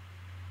soul?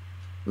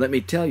 Let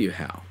me tell you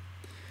how.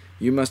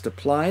 You must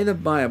apply the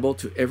Bible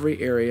to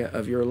every area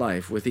of your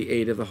life with the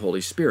aid of the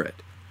Holy Spirit.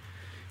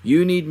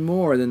 You need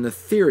more than the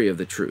theory of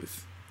the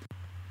truth.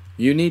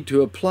 You need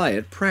to apply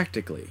it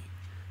practically.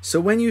 So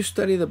when you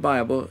study the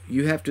Bible,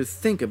 you have to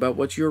think about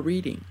what you're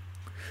reading.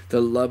 The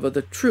love of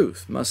the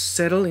truth must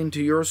settle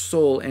into your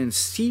soul and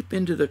seep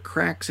into the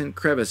cracks and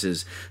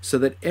crevices so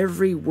that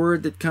every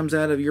word that comes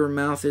out of your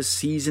mouth is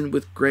seasoned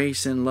with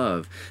grace and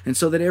love, and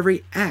so that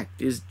every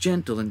act is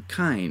gentle and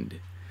kind.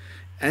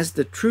 As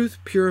the truth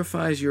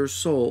purifies your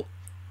soul,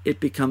 it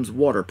becomes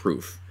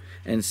waterproof,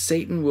 and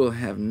Satan will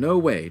have no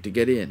way to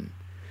get in.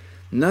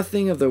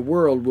 Nothing of the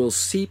world will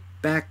seep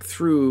back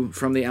through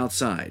from the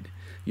outside.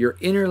 Your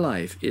inner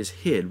life is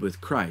hid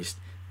with Christ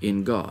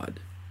in God.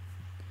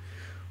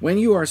 When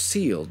you are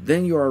sealed,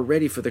 then you are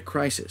ready for the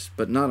crisis,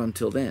 but not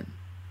until then.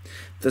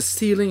 The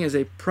sealing is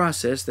a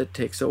process that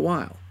takes a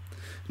while.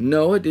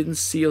 Noah didn't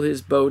seal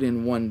his boat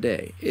in one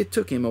day. It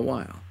took him a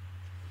while.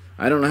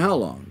 I don't know how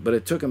long, but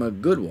it took him a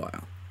good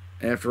while.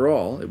 After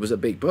all, it was a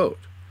big boat.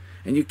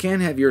 And you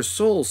can't have your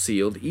soul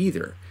sealed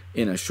either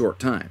in a short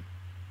time.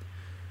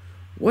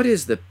 What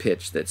is the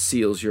pitch that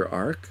seals your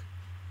ark?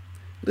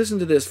 Listen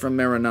to this from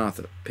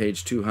Maranatha,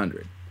 page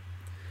 200.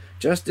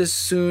 Just as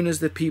soon as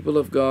the people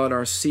of God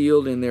are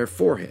sealed in their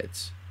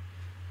foreheads.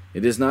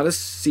 It is not a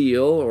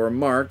seal or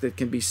mark that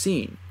can be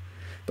seen,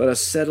 but a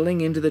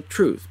settling into the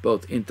truth,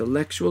 both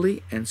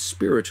intellectually and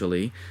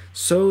spiritually,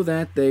 so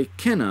that they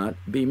cannot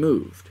be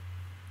moved.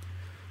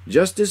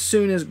 Just as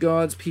soon as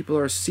God's people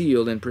are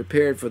sealed and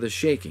prepared for the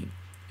shaking,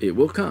 it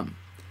will come.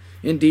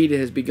 Indeed, it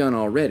has begun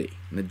already,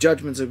 and the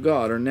judgments of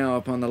God are now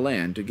upon the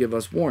land to give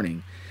us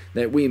warning,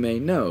 that we may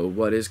know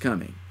what is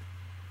coming.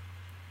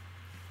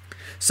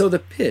 So the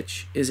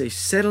pitch is a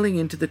settling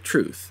into the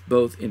truth,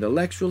 both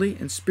intellectually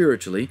and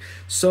spiritually,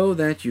 so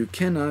that you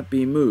cannot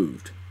be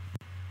moved.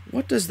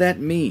 What does that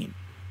mean?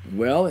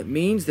 Well, it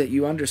means that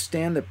you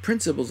understand the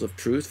principles of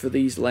truth for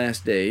these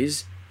last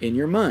days in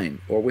your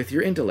mind or with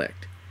your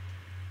intellect.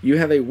 You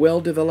have a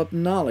well-developed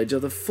knowledge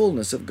of the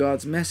fullness of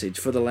God's message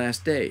for the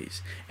last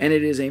days, and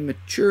it is a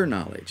mature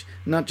knowledge,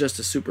 not just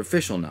a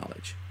superficial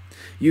knowledge.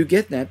 You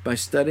get that by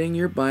studying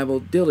your Bible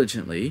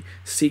diligently,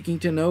 seeking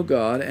to know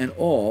God and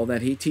all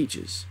that He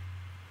teaches.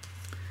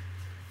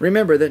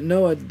 Remember that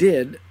Noah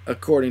did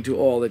according to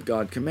all that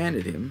God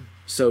commanded him,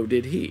 so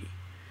did he.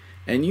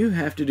 And you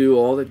have to do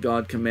all that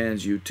God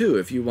commands you to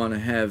if you want to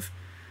have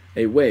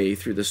a way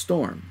through the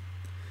storm.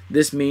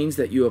 This means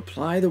that you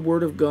apply the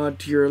Word of God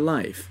to your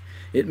life.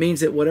 It means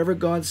that whatever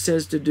God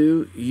says to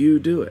do, you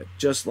do it,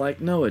 just like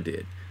Noah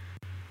did.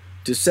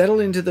 To settle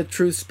into the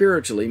truth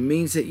spiritually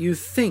means that you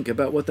think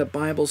about what the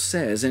Bible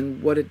says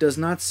and what it does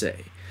not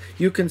say.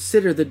 You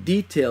consider the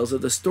details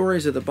of the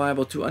stories of the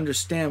Bible to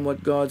understand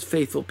what God's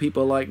faithful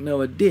people like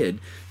Noah did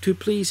to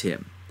please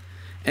Him.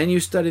 And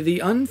you study the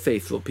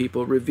unfaithful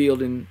people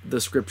revealed in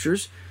the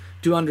Scriptures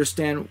to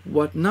understand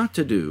what not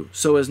to do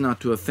so as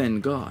not to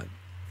offend God.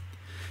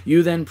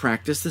 You then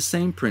practice the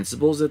same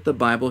principles that the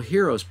Bible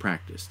heroes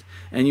practiced,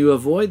 and you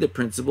avoid the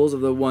principles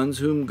of the ones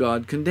whom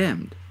God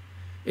condemned.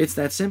 It's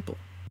that simple.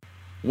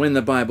 When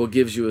the Bible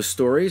gives you a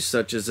story,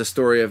 such as the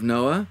story of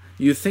Noah,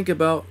 you think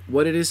about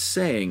what it is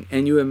saying,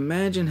 and you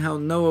imagine how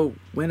Noah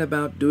went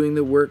about doing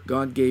the work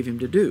God gave him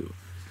to do.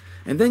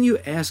 And then you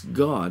ask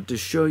God to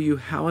show you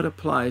how it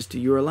applies to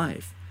your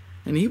life,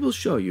 and He will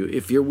show you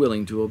if you're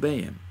willing to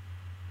obey Him.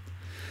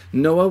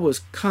 Noah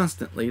was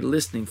constantly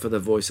listening for the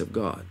voice of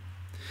God.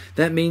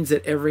 That means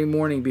that every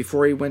morning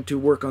before he went to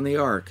work on the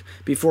ark,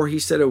 before he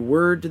said a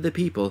word to the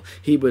people,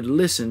 he would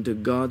listen to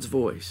God's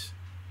voice.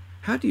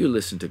 How do you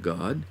listen to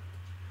God?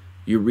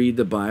 You read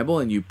the Bible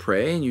and you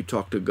pray and you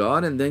talk to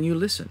God and then you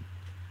listen.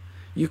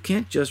 You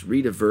can't just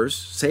read a verse,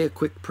 say a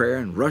quick prayer,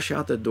 and rush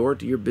out the door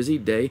to your busy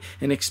day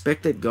and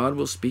expect that God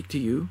will speak to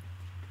you.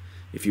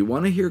 If you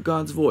want to hear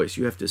God's voice,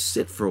 you have to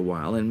sit for a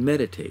while and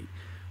meditate.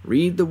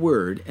 Read the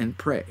Word and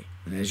pray.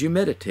 And as you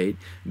meditate,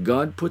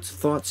 God puts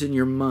thoughts in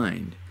your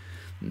mind.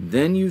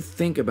 Then you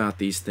think about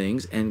these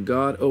things and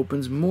God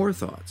opens more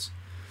thoughts.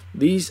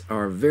 These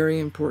are very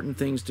important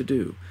things to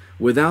do.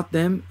 Without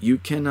them, you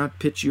cannot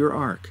pitch your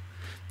ark.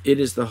 It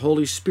is the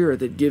Holy Spirit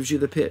that gives you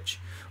the pitch.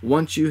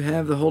 Once you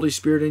have the Holy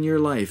Spirit in your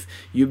life,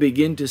 you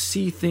begin to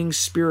see things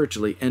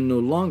spiritually and no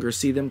longer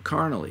see them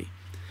carnally.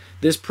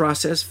 This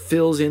process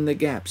fills in the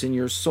gaps in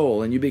your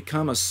soul and you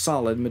become a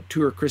solid,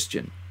 mature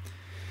Christian.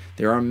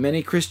 There are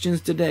many Christians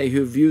today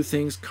who view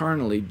things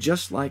carnally,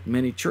 just like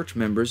many church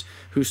members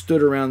who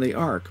stood around the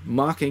ark,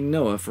 mocking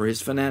Noah for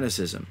his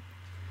fanaticism.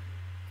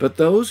 But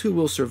those who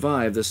will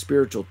survive the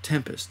spiritual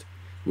tempest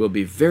will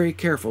be very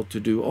careful to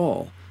do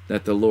all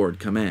that the Lord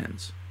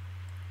commands.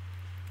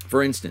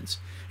 For instance,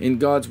 in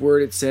God's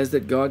Word it says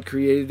that God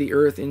created the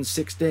earth in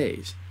 6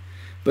 days.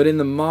 But in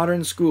the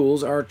modern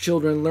schools, our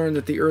children learn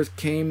that the earth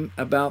came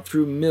about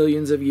through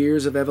millions of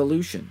years of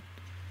evolution.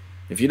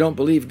 If you don't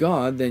believe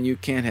God, then you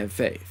can't have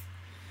faith.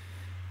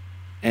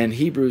 And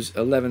Hebrews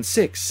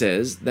 11:6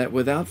 says that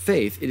without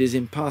faith it is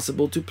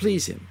impossible to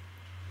please Him.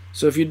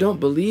 So if you don't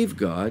believe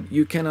God,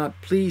 you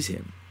cannot please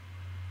Him.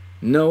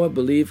 Noah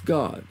believed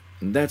God,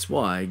 and that's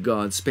why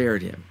God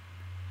spared him.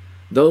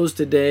 Those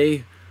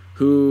today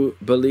who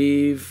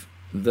believe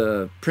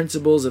the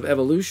principles of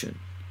evolution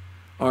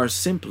are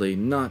simply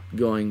not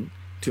going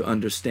to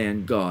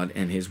understand God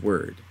and His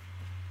Word.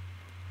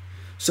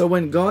 So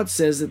when God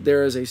says that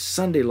there is a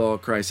Sunday law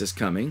crisis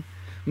coming,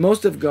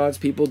 most of God's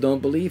people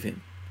don't believe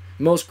Him.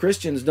 Most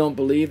Christians don't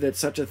believe that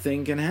such a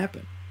thing can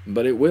happen,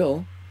 but it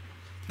will.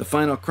 The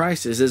final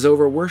crisis is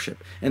over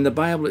worship, and the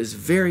Bible is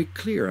very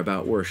clear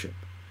about worship.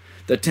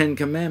 The 10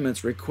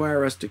 Commandments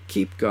require us to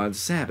keep God's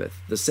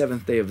Sabbath, the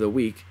 7th day of the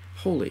week,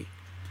 holy.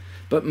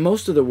 But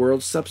most of the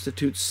world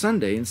substitutes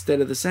Sunday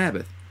instead of the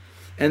Sabbath,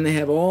 and they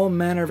have all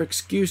manner of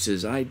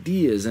excuses,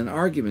 ideas, and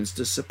arguments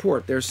to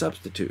support their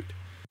substitute.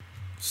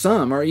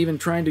 Some are even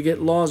trying to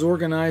get laws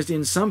organized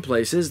in some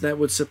places that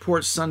would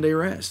support Sunday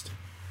rest.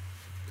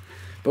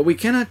 But we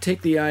cannot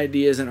take the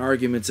ideas and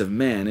arguments of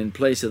man in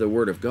place of the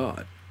Word of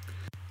God.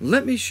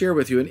 Let me share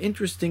with you an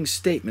interesting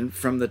statement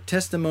from the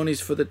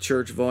Testimonies for the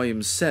Church,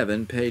 Volume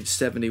 7, page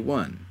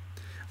 71.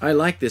 I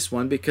like this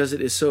one because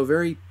it is so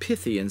very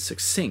pithy and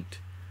succinct.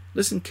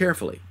 Listen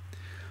carefully.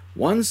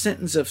 One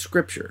sentence of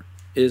Scripture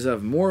is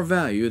of more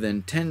value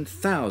than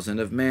 10,000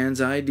 of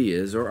man's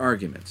ideas or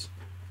arguments.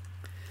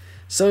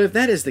 So if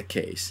that is the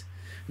case,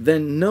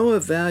 then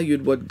Noah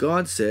valued what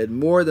God said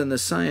more than the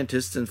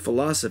scientists and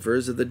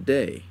philosophers of the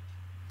day.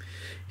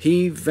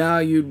 He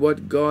valued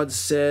what God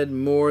said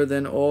more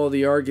than all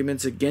the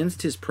arguments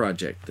against his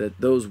project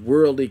that those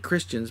worldly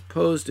Christians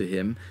posed to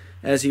him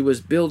as he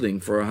was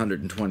building for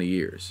 120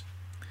 years.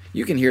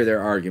 You can hear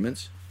their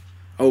arguments.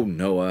 Oh,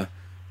 Noah,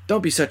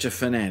 don't be such a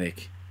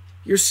fanatic.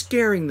 You're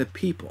scaring the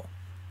people.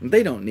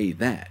 They don't need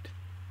that.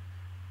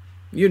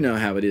 You know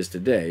how it is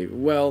today.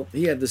 Well,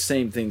 he had the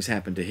same things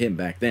happen to him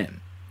back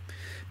then.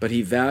 But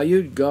he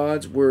valued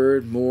God's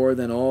Word more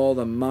than all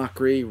the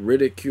mockery,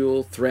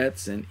 ridicule,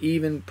 threats, and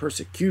even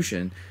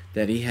persecution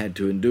that he had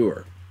to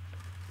endure.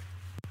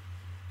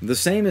 The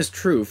same is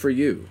true for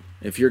you.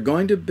 If you're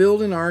going to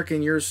build an ark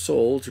in your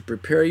soul to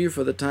prepare you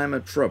for the time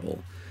of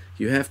trouble,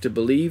 you have to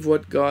believe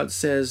what God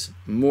says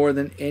more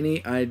than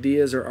any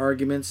ideas or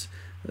arguments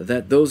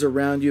that those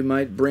around you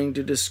might bring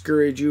to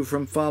discourage you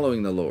from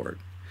following the Lord.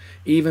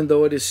 Even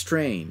though it is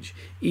strange,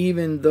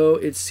 even though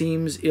it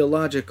seems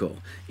illogical,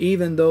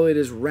 even though it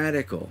is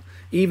radical,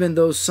 Even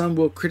though some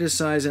will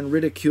criticize and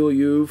ridicule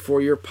you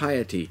for your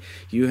piety,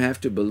 you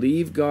have to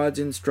believe God's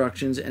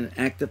instructions and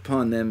act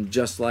upon them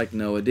just like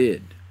Noah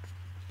did.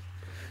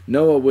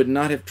 Noah would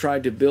not have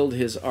tried to build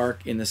his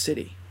ark in the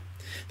city.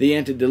 The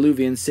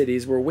antediluvian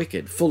cities were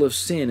wicked, full of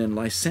sin and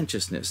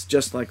licentiousness,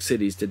 just like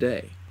cities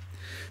today.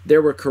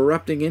 There were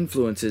corrupting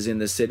influences in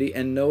the city,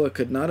 and Noah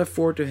could not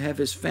afford to have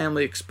his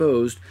family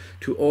exposed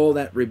to all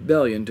that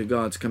rebellion to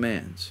God's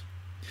commands.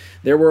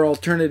 There were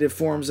alternative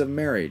forms of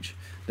marriage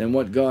than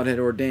what God had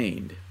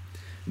ordained.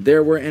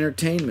 There were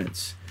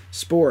entertainments,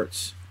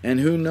 sports, and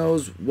who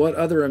knows what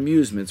other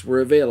amusements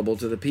were available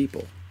to the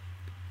people.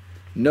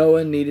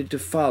 Noah needed to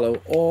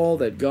follow all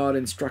that God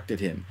instructed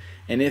him,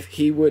 and if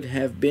he would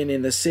have been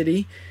in the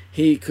city,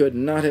 he could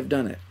not have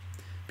done it.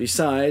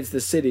 Besides,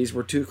 the cities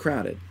were too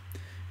crowded.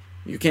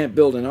 You can't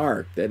build an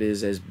ark that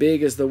is as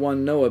big as the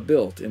one Noah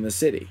built in the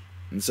city,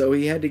 and so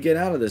he had to get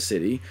out of the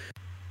city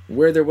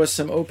where there was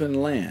some open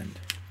land.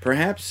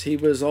 Perhaps he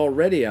was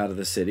already out of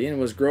the city and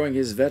was growing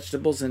his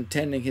vegetables and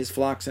tending his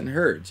flocks and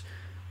herds.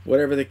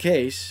 Whatever the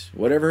case,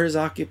 whatever his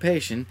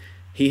occupation,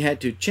 he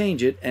had to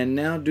change it and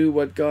now do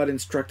what God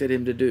instructed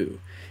him to do,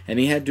 and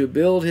he had to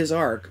build his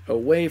ark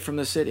away from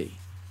the city.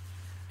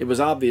 It was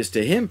obvious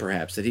to him,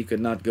 perhaps, that he could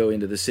not go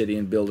into the city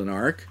and build an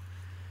ark,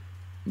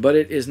 but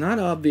it is not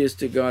obvious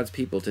to God's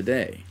people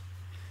today.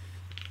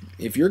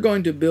 If you're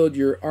going to build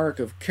your ark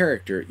of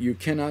character, you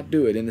cannot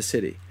do it in the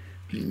city.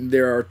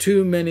 There are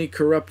too many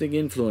corrupting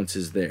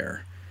influences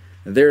there.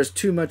 There's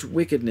too much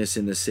wickedness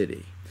in the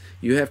city.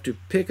 You have to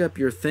pick up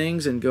your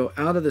things and go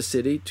out of the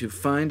city to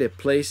find a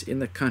place in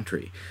the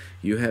country.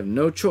 You have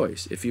no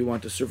choice if you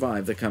want to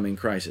survive the coming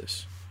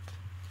crisis.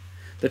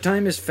 The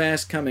time is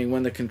fast coming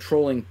when the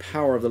controlling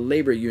power of the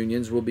labor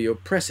unions will be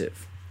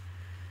oppressive.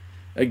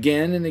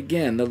 Again and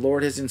again, the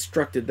Lord has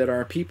instructed that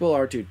our people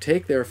are to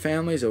take their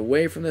families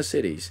away from the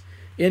cities,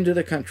 into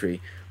the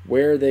country,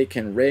 where they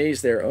can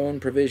raise their own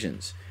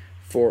provisions.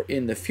 For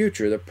in the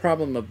future, the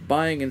problem of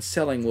buying and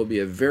selling will be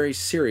a very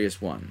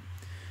serious one.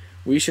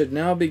 We should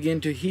now begin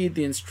to heed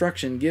the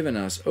instruction given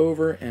us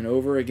over and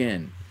over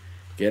again.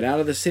 Get out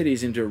of the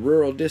cities into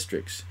rural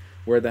districts,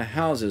 where the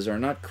houses are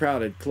not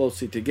crowded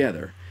closely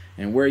together,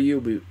 and where you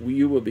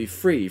will be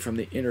free from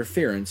the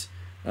interference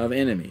of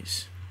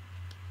enemies.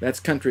 That's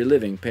Country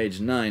Living, page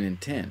 9 and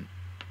 10.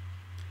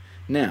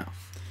 Now,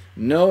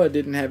 Noah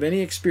didn't have any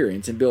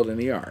experience in building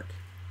the ark,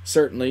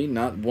 certainly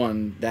not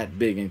one that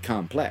big and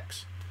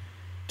complex.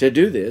 To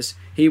do this,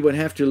 he would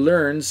have to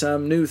learn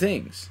some new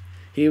things.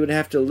 He would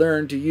have to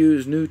learn to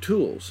use new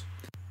tools.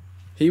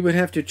 He would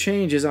have to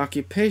change his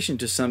occupation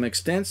to some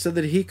extent so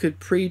that he could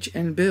preach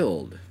and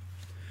build.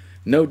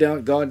 No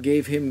doubt God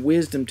gave him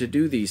wisdom to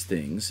do these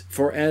things,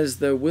 for as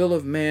the will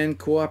of man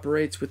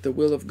cooperates with the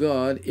will of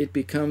God, it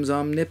becomes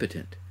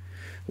omnipotent.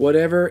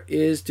 Whatever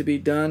is to be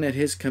done at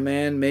his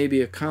command may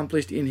be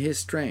accomplished in his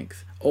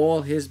strength.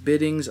 All his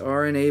biddings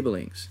are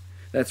enablings.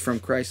 That's from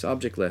Christ's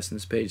Object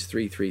Lessons, page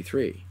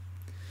 333.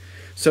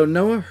 So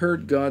Noah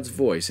heard God's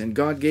voice, and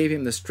God gave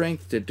him the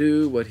strength to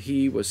do what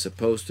he was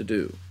supposed to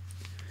do.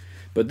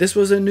 But this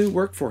was a new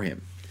work for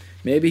him.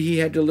 Maybe he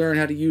had to learn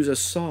how to use a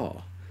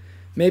saw.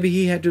 Maybe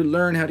he had to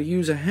learn how to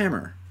use a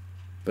hammer.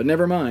 But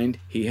never mind,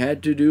 he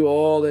had to do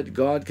all that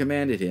God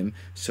commanded him,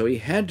 so he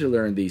had to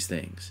learn these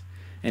things.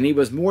 And he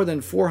was more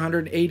than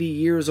 480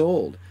 years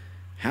old.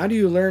 How do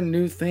you learn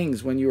new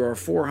things when you are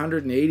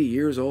 480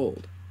 years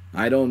old?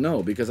 I don't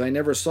know, because I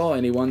never saw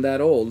anyone that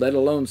old, let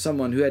alone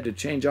someone who had to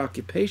change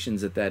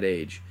occupations at that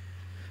age.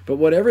 But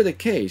whatever the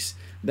case,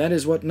 that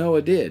is what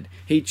Noah did.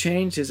 He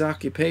changed his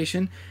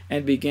occupation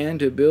and began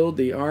to build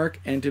the ark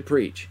and to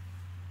preach.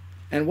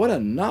 And what a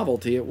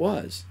novelty it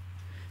was.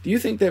 Do you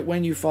think that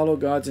when you follow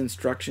God's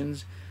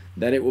instructions,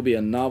 that it will be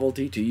a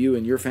novelty to you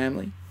and your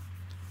family?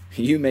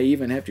 You may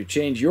even have to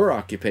change your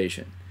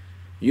occupation.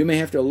 You may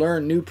have to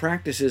learn new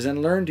practices and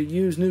learn to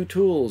use new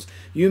tools.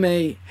 You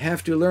may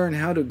have to learn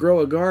how to grow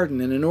a garden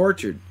and an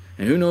orchard,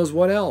 and who knows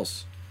what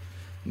else.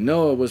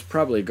 Noah was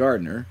probably a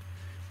gardener.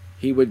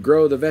 He would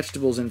grow the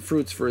vegetables and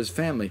fruits for his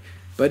family,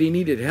 but he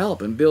needed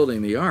help in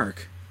building the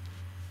ark.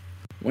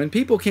 When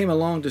people came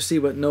along to see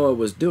what Noah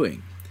was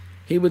doing,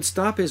 he would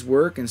stop his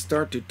work and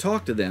start to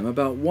talk to them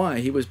about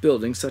why he was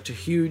building such a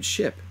huge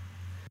ship.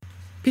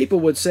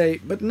 People would say,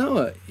 "But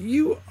Noah,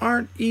 you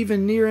aren't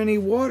even near any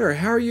water.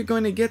 How are you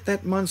going to get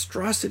that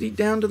monstrosity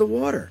down to the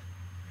water?"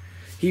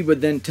 He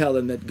would then tell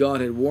them that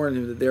God had warned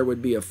him that there would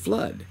be a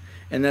flood,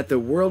 and that the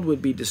world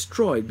would be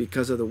destroyed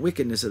because of the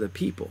wickedness of the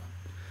people.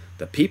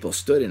 The people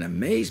stood in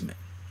amazement.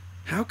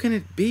 "How can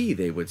it be,"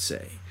 they would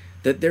say,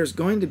 "that there's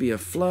going to be a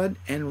flood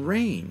and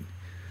rain?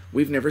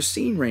 We've never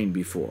seen rain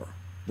before.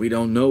 We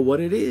don't know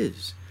what it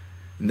is."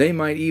 They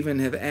might even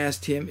have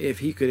asked him if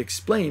he could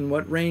explain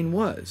what rain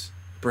was.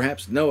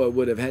 Perhaps Noah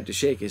would have had to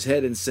shake his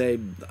head and say,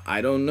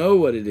 "I don't know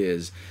what it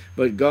is,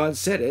 but God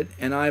said it,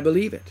 and I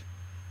believe it."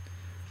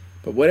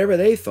 But whatever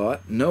they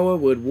thought, Noah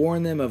would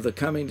warn them of the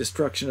coming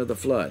destruction of the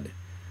flood.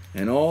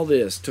 And all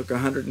this took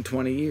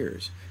 120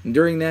 years. And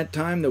during that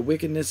time, the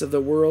wickedness of the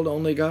world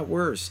only got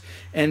worse.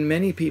 And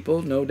many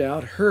people, no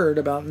doubt, heard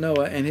about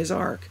Noah and his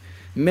ark.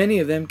 Many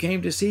of them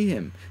came to see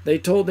him. They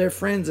told their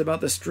friends about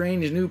the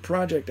strange new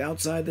project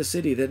outside the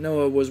city that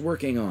Noah was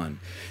working on.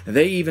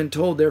 They even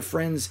told their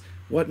friends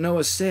what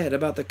Noah said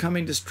about the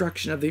coming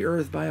destruction of the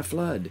earth by a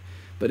flood.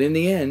 But in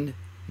the end,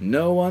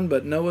 no one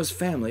but Noah's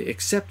family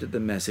accepted the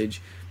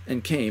message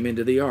and came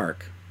into the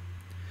ark.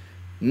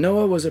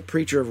 Noah was a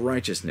preacher of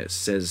righteousness,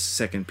 says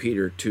 2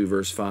 Peter 2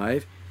 verse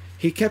 5.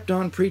 He kept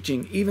on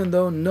preaching even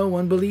though no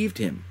one believed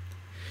him.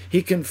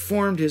 He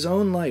conformed his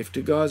own life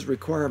to God's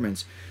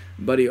requirements,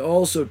 but he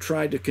also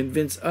tried to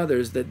convince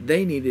others that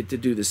they needed to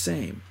do the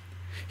same.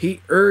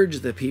 He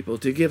urged the people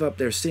to give up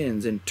their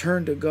sins and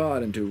turn to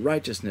God and to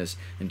righteousness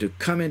and to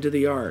come into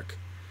the ark.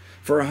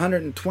 For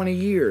 120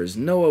 years,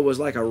 Noah was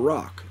like a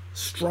rock,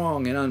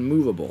 strong and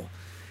unmovable.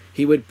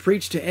 He would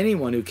preach to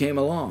anyone who came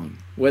along,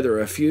 whether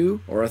a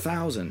few or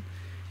 1,000.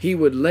 He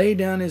would lay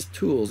down his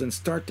tools and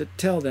start to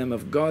tell them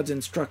of God's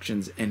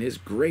instructions and his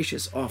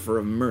gracious offer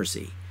of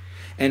mercy,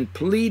 and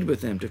plead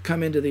with them to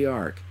come into the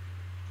ark.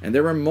 And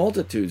there were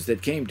multitudes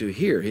that came to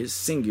hear his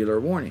singular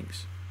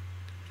warnings.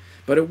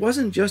 But it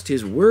wasn't just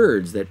his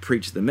words that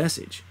preached the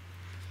message.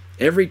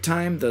 Every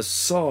time the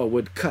saw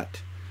would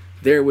cut,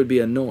 there would be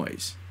a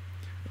noise.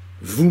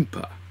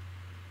 Voompa,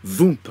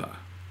 voompa,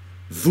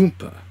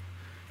 voompa.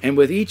 And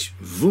with each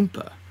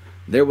voompa,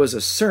 there was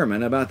a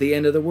sermon about the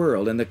end of the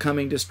world and the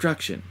coming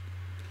destruction.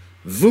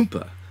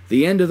 Voompa,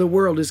 the end of the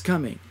world is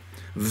coming.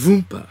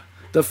 Voompa,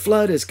 the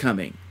flood is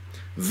coming.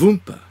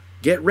 Voompa,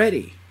 get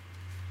ready.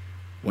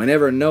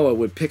 Whenever Noah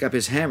would pick up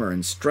his hammer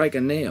and strike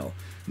a nail,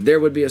 there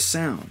would be a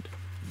sound.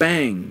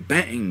 Bang,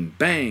 bang,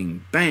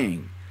 bang,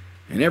 bang.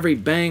 And every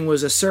bang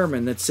was a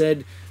sermon that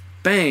said,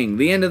 bang,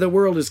 the end of the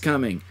world is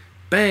coming.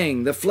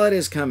 Bang, the flood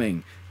is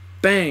coming.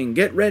 Bang,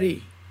 get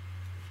ready.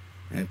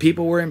 And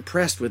people were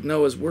impressed with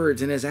Noah's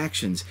words and his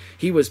actions.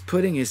 He was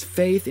putting his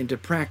faith into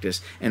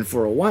practice, and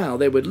for a while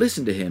they would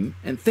listen to him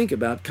and think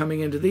about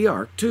coming into the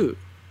ark too.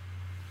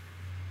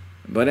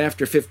 But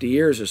after 50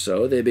 years or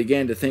so, they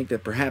began to think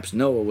that perhaps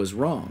Noah was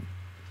wrong.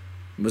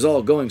 It was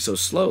all going so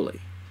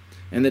slowly,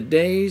 and the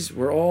days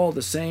were all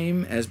the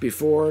same as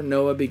before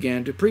Noah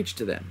began to preach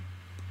to them.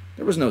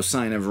 There was no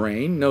sign of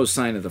rain, no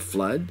sign of the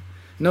flood,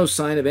 no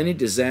sign of any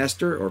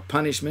disaster or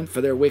punishment for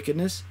their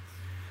wickedness.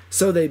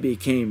 So they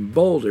became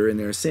bolder in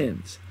their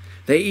sins.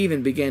 They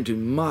even began to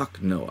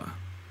mock Noah.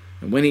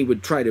 And when he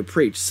would try to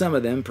preach, some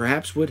of them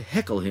perhaps would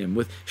heckle him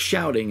with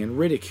shouting and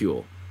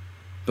ridicule.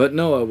 But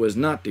Noah was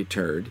not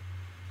deterred.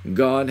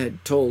 God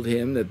had told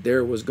him that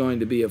there was going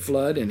to be a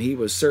flood, and he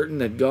was certain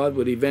that God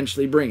would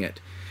eventually bring it.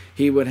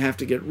 He would have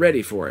to get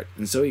ready for it,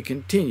 and so he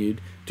continued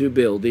to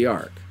build the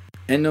ark.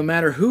 And no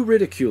matter who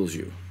ridicules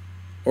you,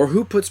 or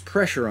who puts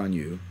pressure on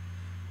you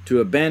to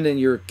abandon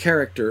your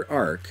character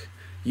ark,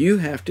 you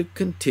have to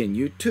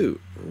continue too,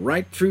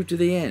 right through to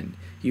the end.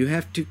 You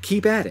have to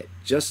keep at it.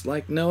 Just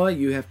like Noah,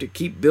 you have to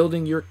keep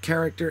building your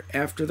character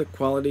after the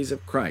qualities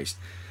of Christ.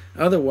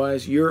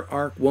 Otherwise, your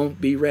ark won't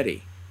be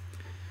ready.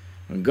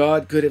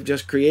 God could have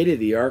just created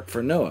the ark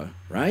for Noah,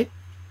 right?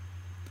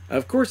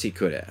 Of course he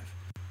could have.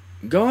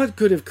 God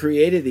could have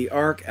created the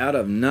ark out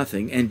of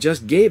nothing and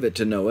just gave it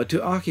to Noah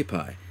to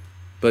occupy.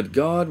 But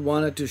God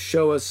wanted to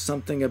show us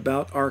something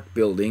about ark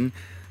building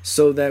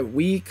so that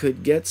we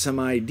could get some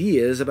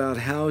ideas about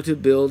how to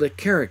build a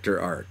character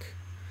ark.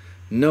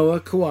 Noah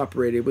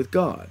cooperated with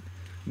God.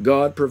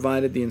 God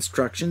provided the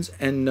instructions,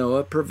 and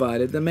Noah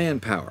provided the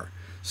manpower.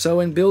 So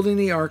in building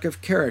the ark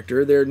of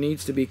character, there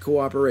needs to be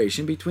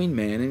cooperation between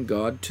man and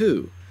God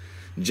too.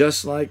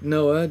 Just like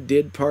Noah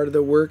did part of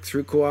the work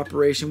through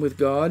cooperation with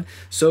God,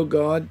 so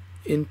God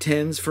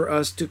intends for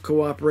us to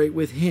cooperate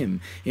with him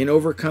in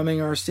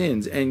overcoming our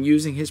sins and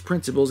using his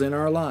principles in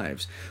our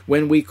lives.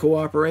 When we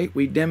cooperate,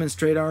 we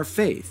demonstrate our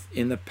faith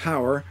in the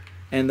power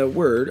and the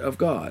word of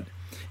God.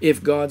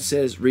 If God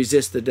says,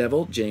 resist the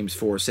devil, James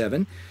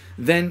 4:7,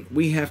 then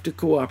we have to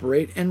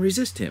cooperate and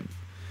resist him.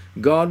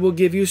 God will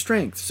give you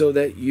strength so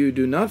that you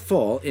do not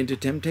fall into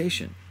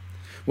temptation.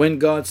 When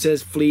God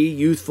says, flee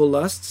youthful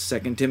lusts,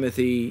 2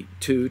 Timothy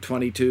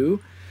 2:22,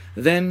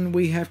 then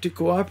we have to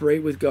cooperate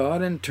with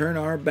God and turn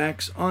our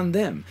backs on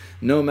them,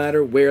 no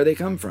matter where they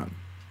come from.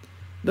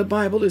 The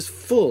Bible is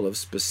full of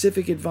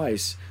specific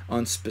advice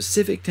on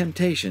specific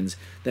temptations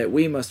that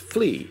we must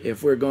flee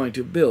if we're going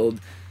to build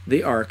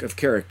the ark of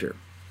character.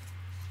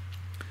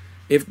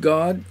 If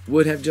God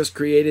would have just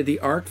created the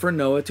ark for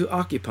Noah to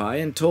occupy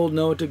and told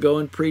Noah to go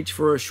and preach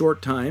for a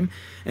short time,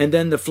 and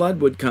then the flood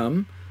would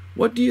come,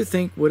 what do you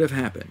think would have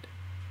happened?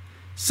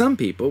 Some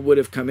people would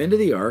have come into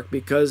the ark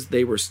because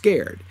they were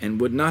scared and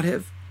would not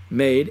have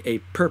made a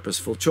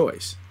purposeful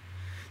choice.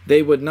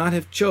 They would not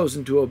have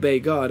chosen to obey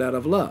God out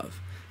of love,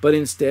 but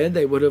instead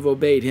they would have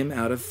obeyed him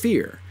out of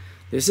fear.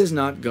 This is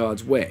not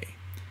God's way.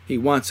 He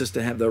wants us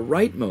to have the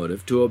right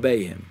motive to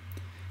obey him.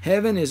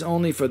 Heaven is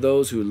only for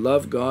those who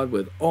love God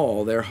with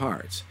all their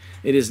hearts.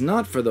 It is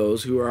not for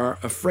those who are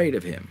afraid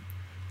of him.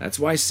 That's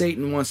why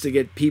Satan wants to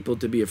get people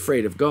to be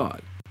afraid of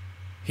God.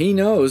 He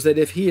knows that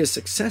if he is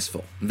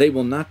successful, they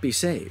will not be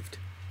saved,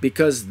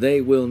 because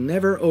they will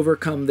never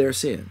overcome their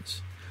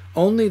sins.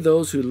 Only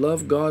those who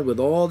love God with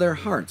all their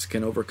hearts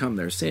can overcome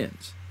their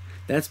sins.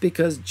 That's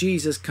because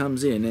Jesus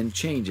comes in and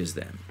changes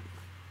them.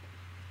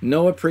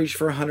 Noah preached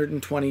for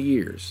 120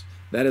 years.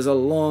 That is a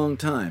long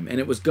time, and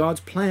it was God's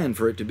plan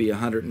for it to be a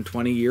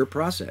 120-year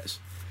process.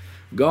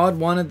 God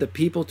wanted the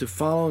people to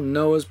follow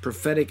Noah's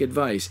prophetic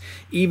advice,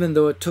 even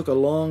though it took a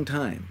long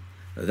time.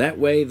 That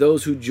way,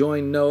 those who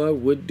joined Noah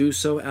would do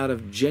so out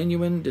of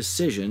genuine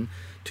decision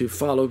to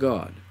follow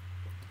God.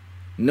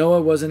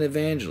 Noah was an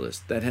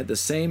evangelist that had the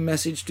same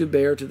message to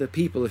bear to the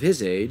people of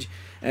his age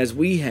as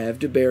we have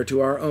to bear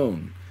to our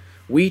own.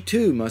 We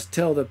too must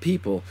tell the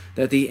people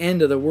that the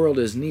end of the world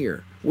is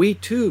near. We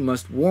too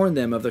must warn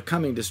them of the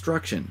coming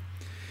destruction.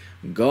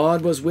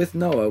 God was with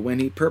Noah when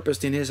he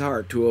purposed in his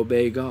heart to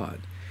obey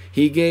God.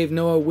 He gave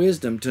Noah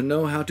wisdom to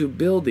know how to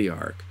build the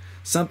ark,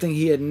 something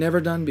he had never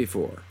done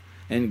before.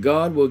 And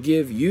God will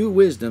give you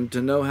wisdom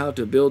to know how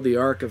to build the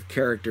ark of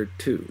character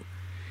too.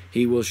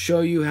 He will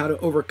show you how to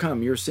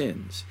overcome your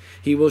sins.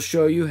 He will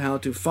show you how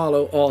to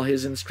follow all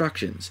his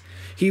instructions.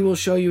 He will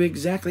show you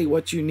exactly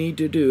what you need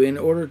to do in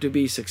order to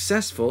be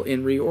successful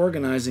in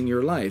reorganizing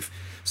your life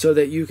so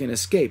that you can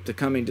escape the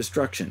coming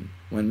destruction,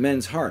 when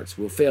men's hearts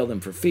will fail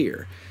them for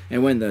fear,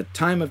 and when the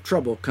time of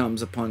trouble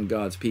comes upon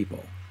God's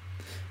people.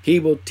 He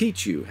will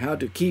teach you how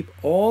to keep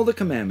all the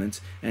commandments,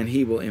 and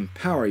he will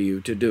empower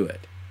you to do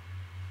it.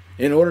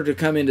 In order to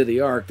come into the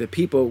ark, the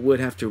people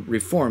would have to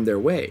reform their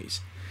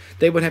ways.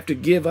 They would have to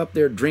give up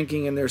their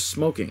drinking and their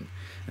smoking,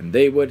 and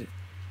they would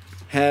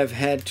have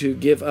had to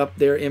give up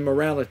their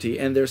immorality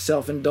and their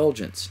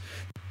self-indulgence.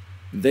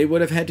 They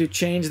would have had to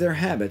change their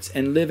habits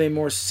and live a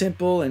more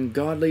simple and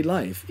godly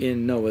life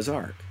in Noah's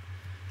ark.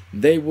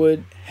 They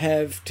would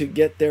have to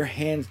get their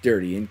hands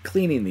dirty in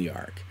cleaning the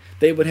ark.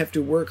 They would have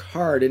to work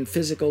hard in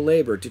physical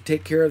labor to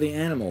take care of the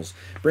animals,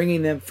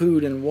 bringing them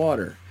food and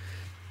water.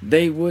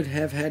 They would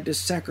have had to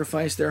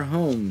sacrifice their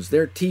homes,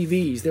 their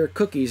TVs, their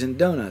cookies and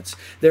donuts,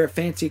 their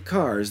fancy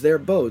cars, their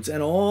boats,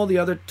 and all the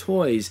other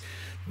toys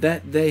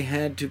that they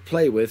had to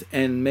play with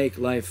and make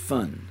life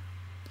fun.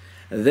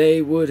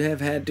 They would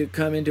have had to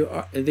come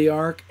into the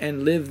ark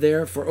and live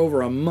there for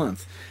over a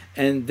month,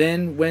 and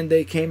then when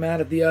they came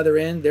out at the other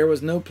end, there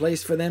was no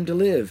place for them to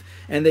live,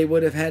 and they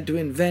would have had to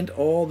invent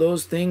all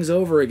those things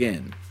over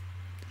again.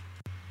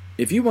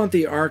 If you want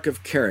the ark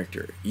of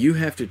character, you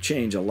have to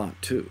change a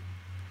lot too.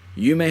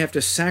 You may have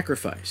to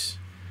sacrifice,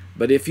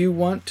 but if you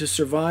want to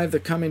survive the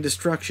coming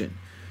destruction,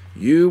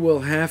 you will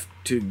have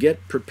to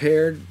get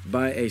prepared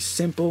by a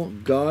simple,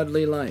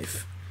 godly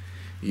life.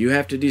 You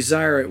have to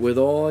desire it with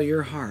all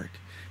your heart.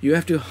 You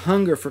have to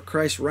hunger for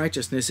Christ's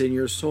righteousness in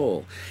your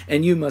soul,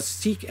 and you must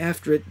seek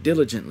after it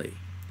diligently.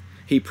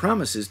 He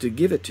promises to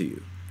give it to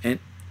you, and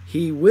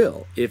he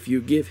will if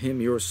you give him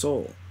your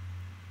soul.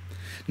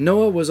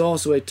 Noah was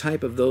also a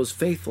type of those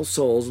faithful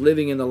souls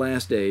living in the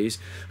last days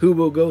who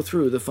will go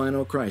through the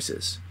final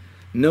crisis.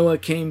 Noah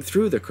came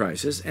through the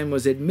crisis and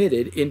was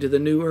admitted into the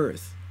new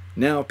earth,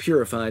 now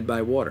purified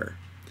by water.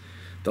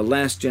 The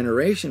last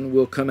generation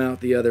will come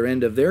out the other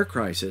end of their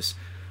crisis,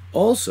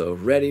 also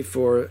ready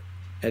for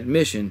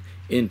admission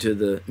into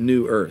the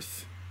new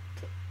earth.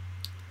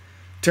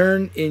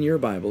 Turn in your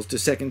Bibles to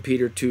 2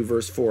 Peter 2,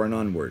 verse 4 and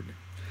onward.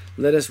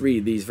 Let us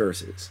read these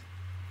verses.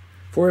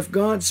 For if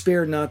God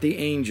spared not the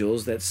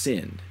angels that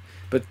sinned,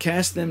 but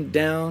cast them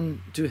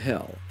down to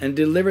hell, and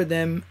delivered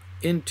them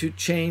into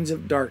chains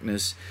of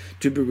darkness,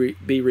 to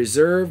be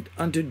reserved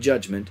unto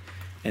judgment,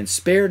 and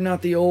spared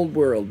not the old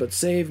world, but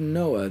saved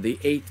Noah, the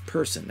eighth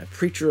person, a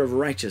preacher of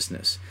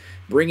righteousness,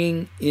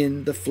 bringing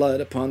in the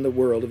flood upon the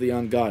world of the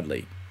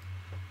ungodly.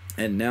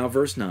 And now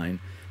verse 9,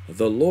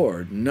 the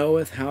Lord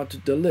knoweth how to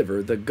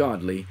deliver the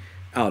godly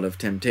out of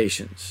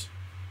temptations.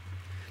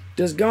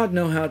 Does God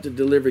know how to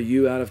deliver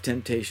you out of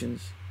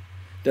temptations?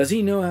 Does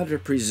he know how to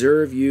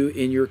preserve you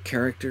in your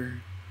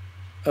character?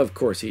 Of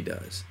course he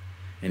does.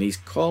 And he's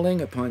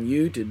calling upon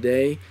you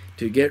today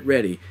to get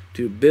ready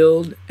to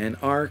build an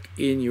ark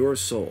in your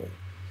soul.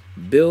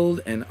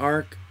 Build an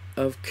ark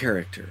of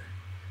character.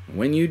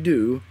 When you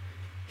do,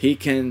 he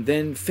can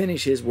then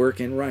finish his work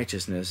in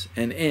righteousness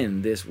and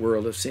end this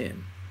world of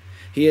sin.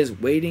 He is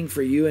waiting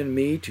for you and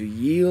me to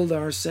yield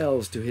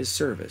ourselves to his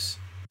service.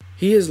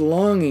 He is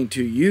longing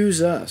to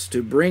use us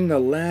to bring the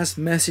last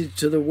message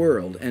to the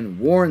world and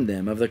warn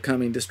them of the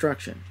coming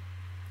destruction.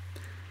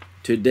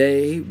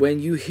 Today, when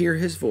you hear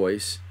his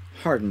voice,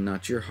 harden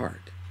not your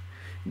heart.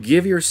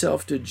 Give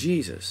yourself to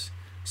Jesus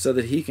so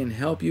that he can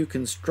help you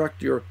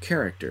construct your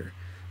character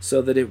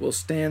so that it will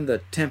stand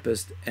the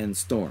tempest and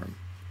storm.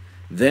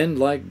 Then,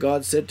 like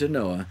God said to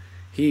Noah,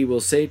 he will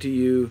say to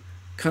you,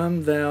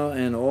 Come thou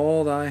and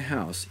all thy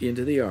house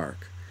into the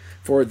ark.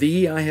 For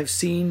thee I have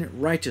seen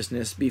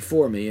righteousness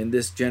before me in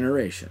this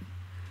generation.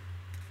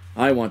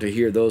 I want to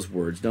hear those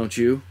words, don't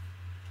you?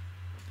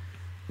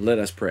 Let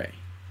us pray.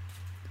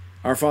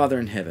 Our Father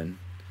in heaven,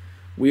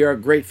 we are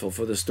grateful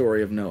for the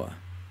story of Noah.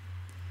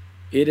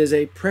 It is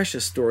a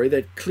precious story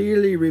that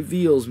clearly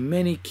reveals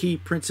many key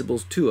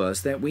principles to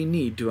us that we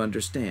need to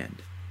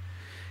understand.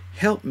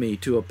 Help me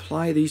to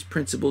apply these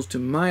principles to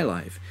my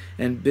life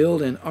and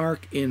build an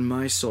ark in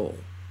my soul.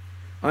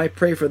 I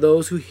pray for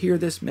those who hear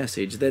this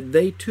message that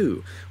they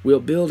too will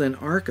build an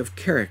ark of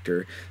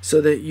character so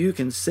that you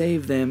can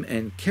save them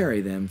and carry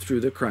them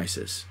through the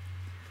crisis.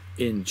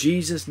 In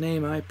Jesus'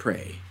 name I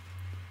pray.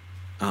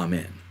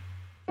 Amen.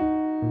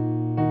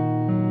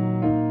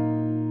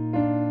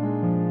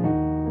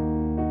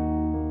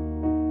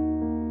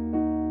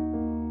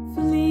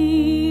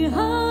 Flee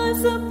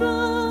as a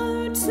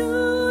bird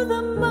to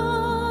the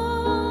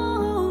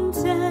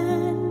mountain,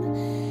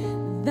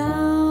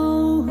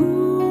 thou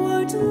who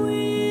art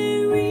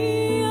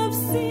weary of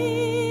sin.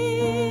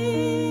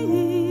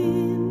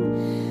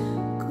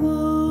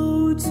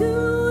 Go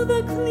to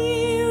the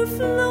clear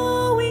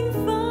flowing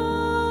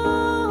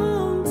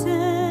fountain,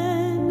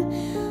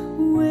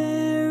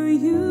 where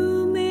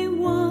you may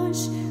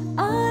wash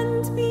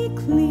and be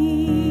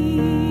clean.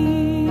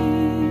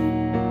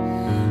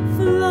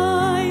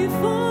 Fly,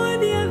 for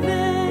the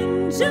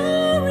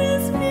Avenger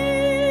is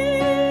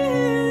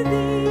near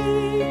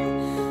thee.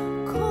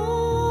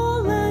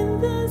 Call,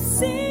 and the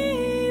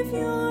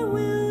Savior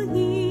will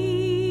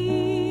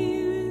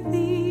hear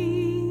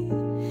thee.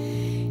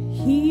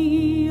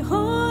 He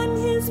on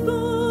his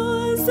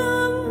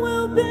bosom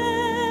will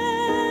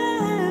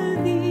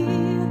bear thee.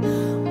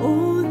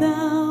 O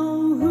thou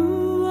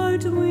who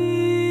art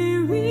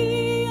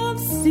weary of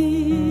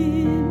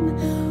sin,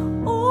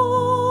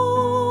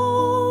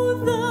 O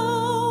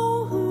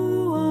thou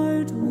who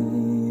art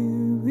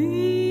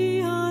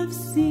weary of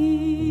sin.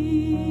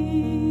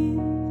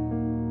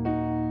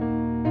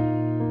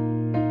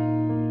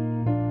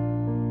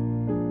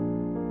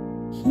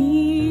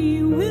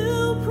 He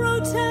will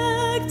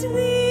protect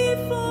thee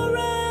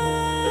forever,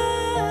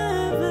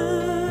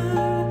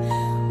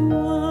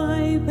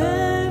 wipe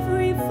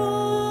every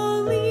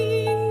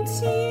falling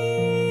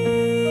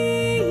tear.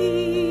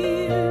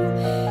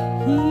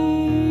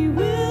 He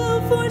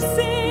will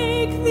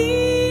forsake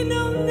thee,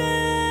 no,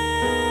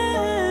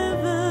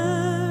 never,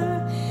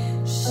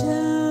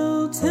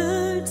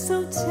 sheltered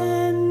so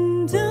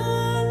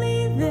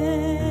tenderly there.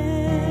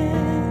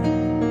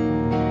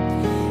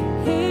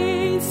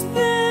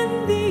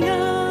 Hasten the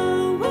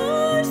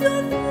hours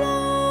of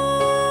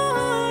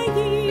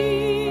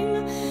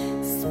flying,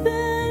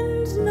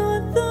 spend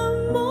not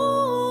the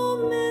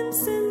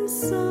moments in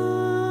sighing.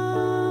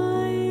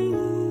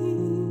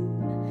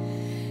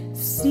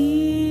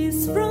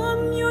 Cease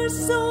from your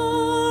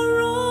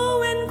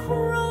sorrow and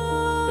crying,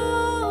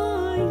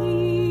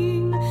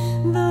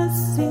 the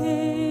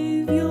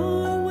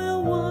Savior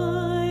will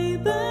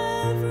wipe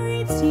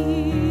every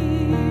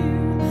tear.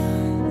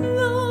 The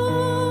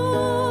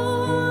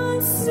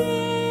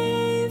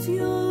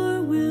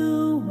Savior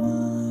will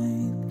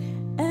wipe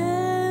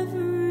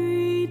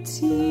every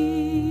tear.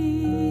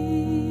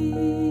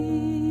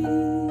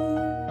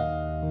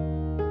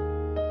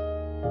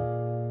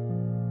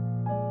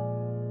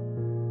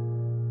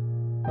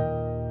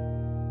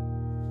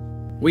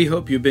 We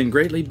hope you've been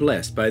greatly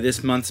blessed by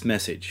this month's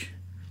message.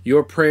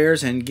 Your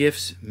prayers and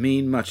gifts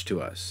mean much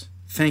to us.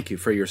 Thank you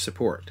for your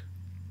support.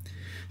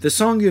 The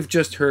song you've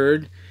just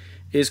heard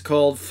is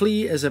called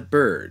Flee as a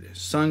Bird,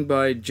 sung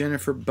by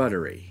Jennifer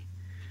Buttery.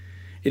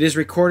 It is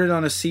recorded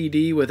on a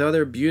CD with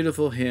other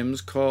beautiful hymns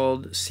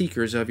called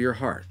Seekers of Your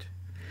Heart.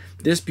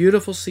 This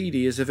beautiful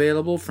CD is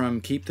available from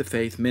Keep the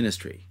Faith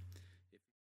Ministry.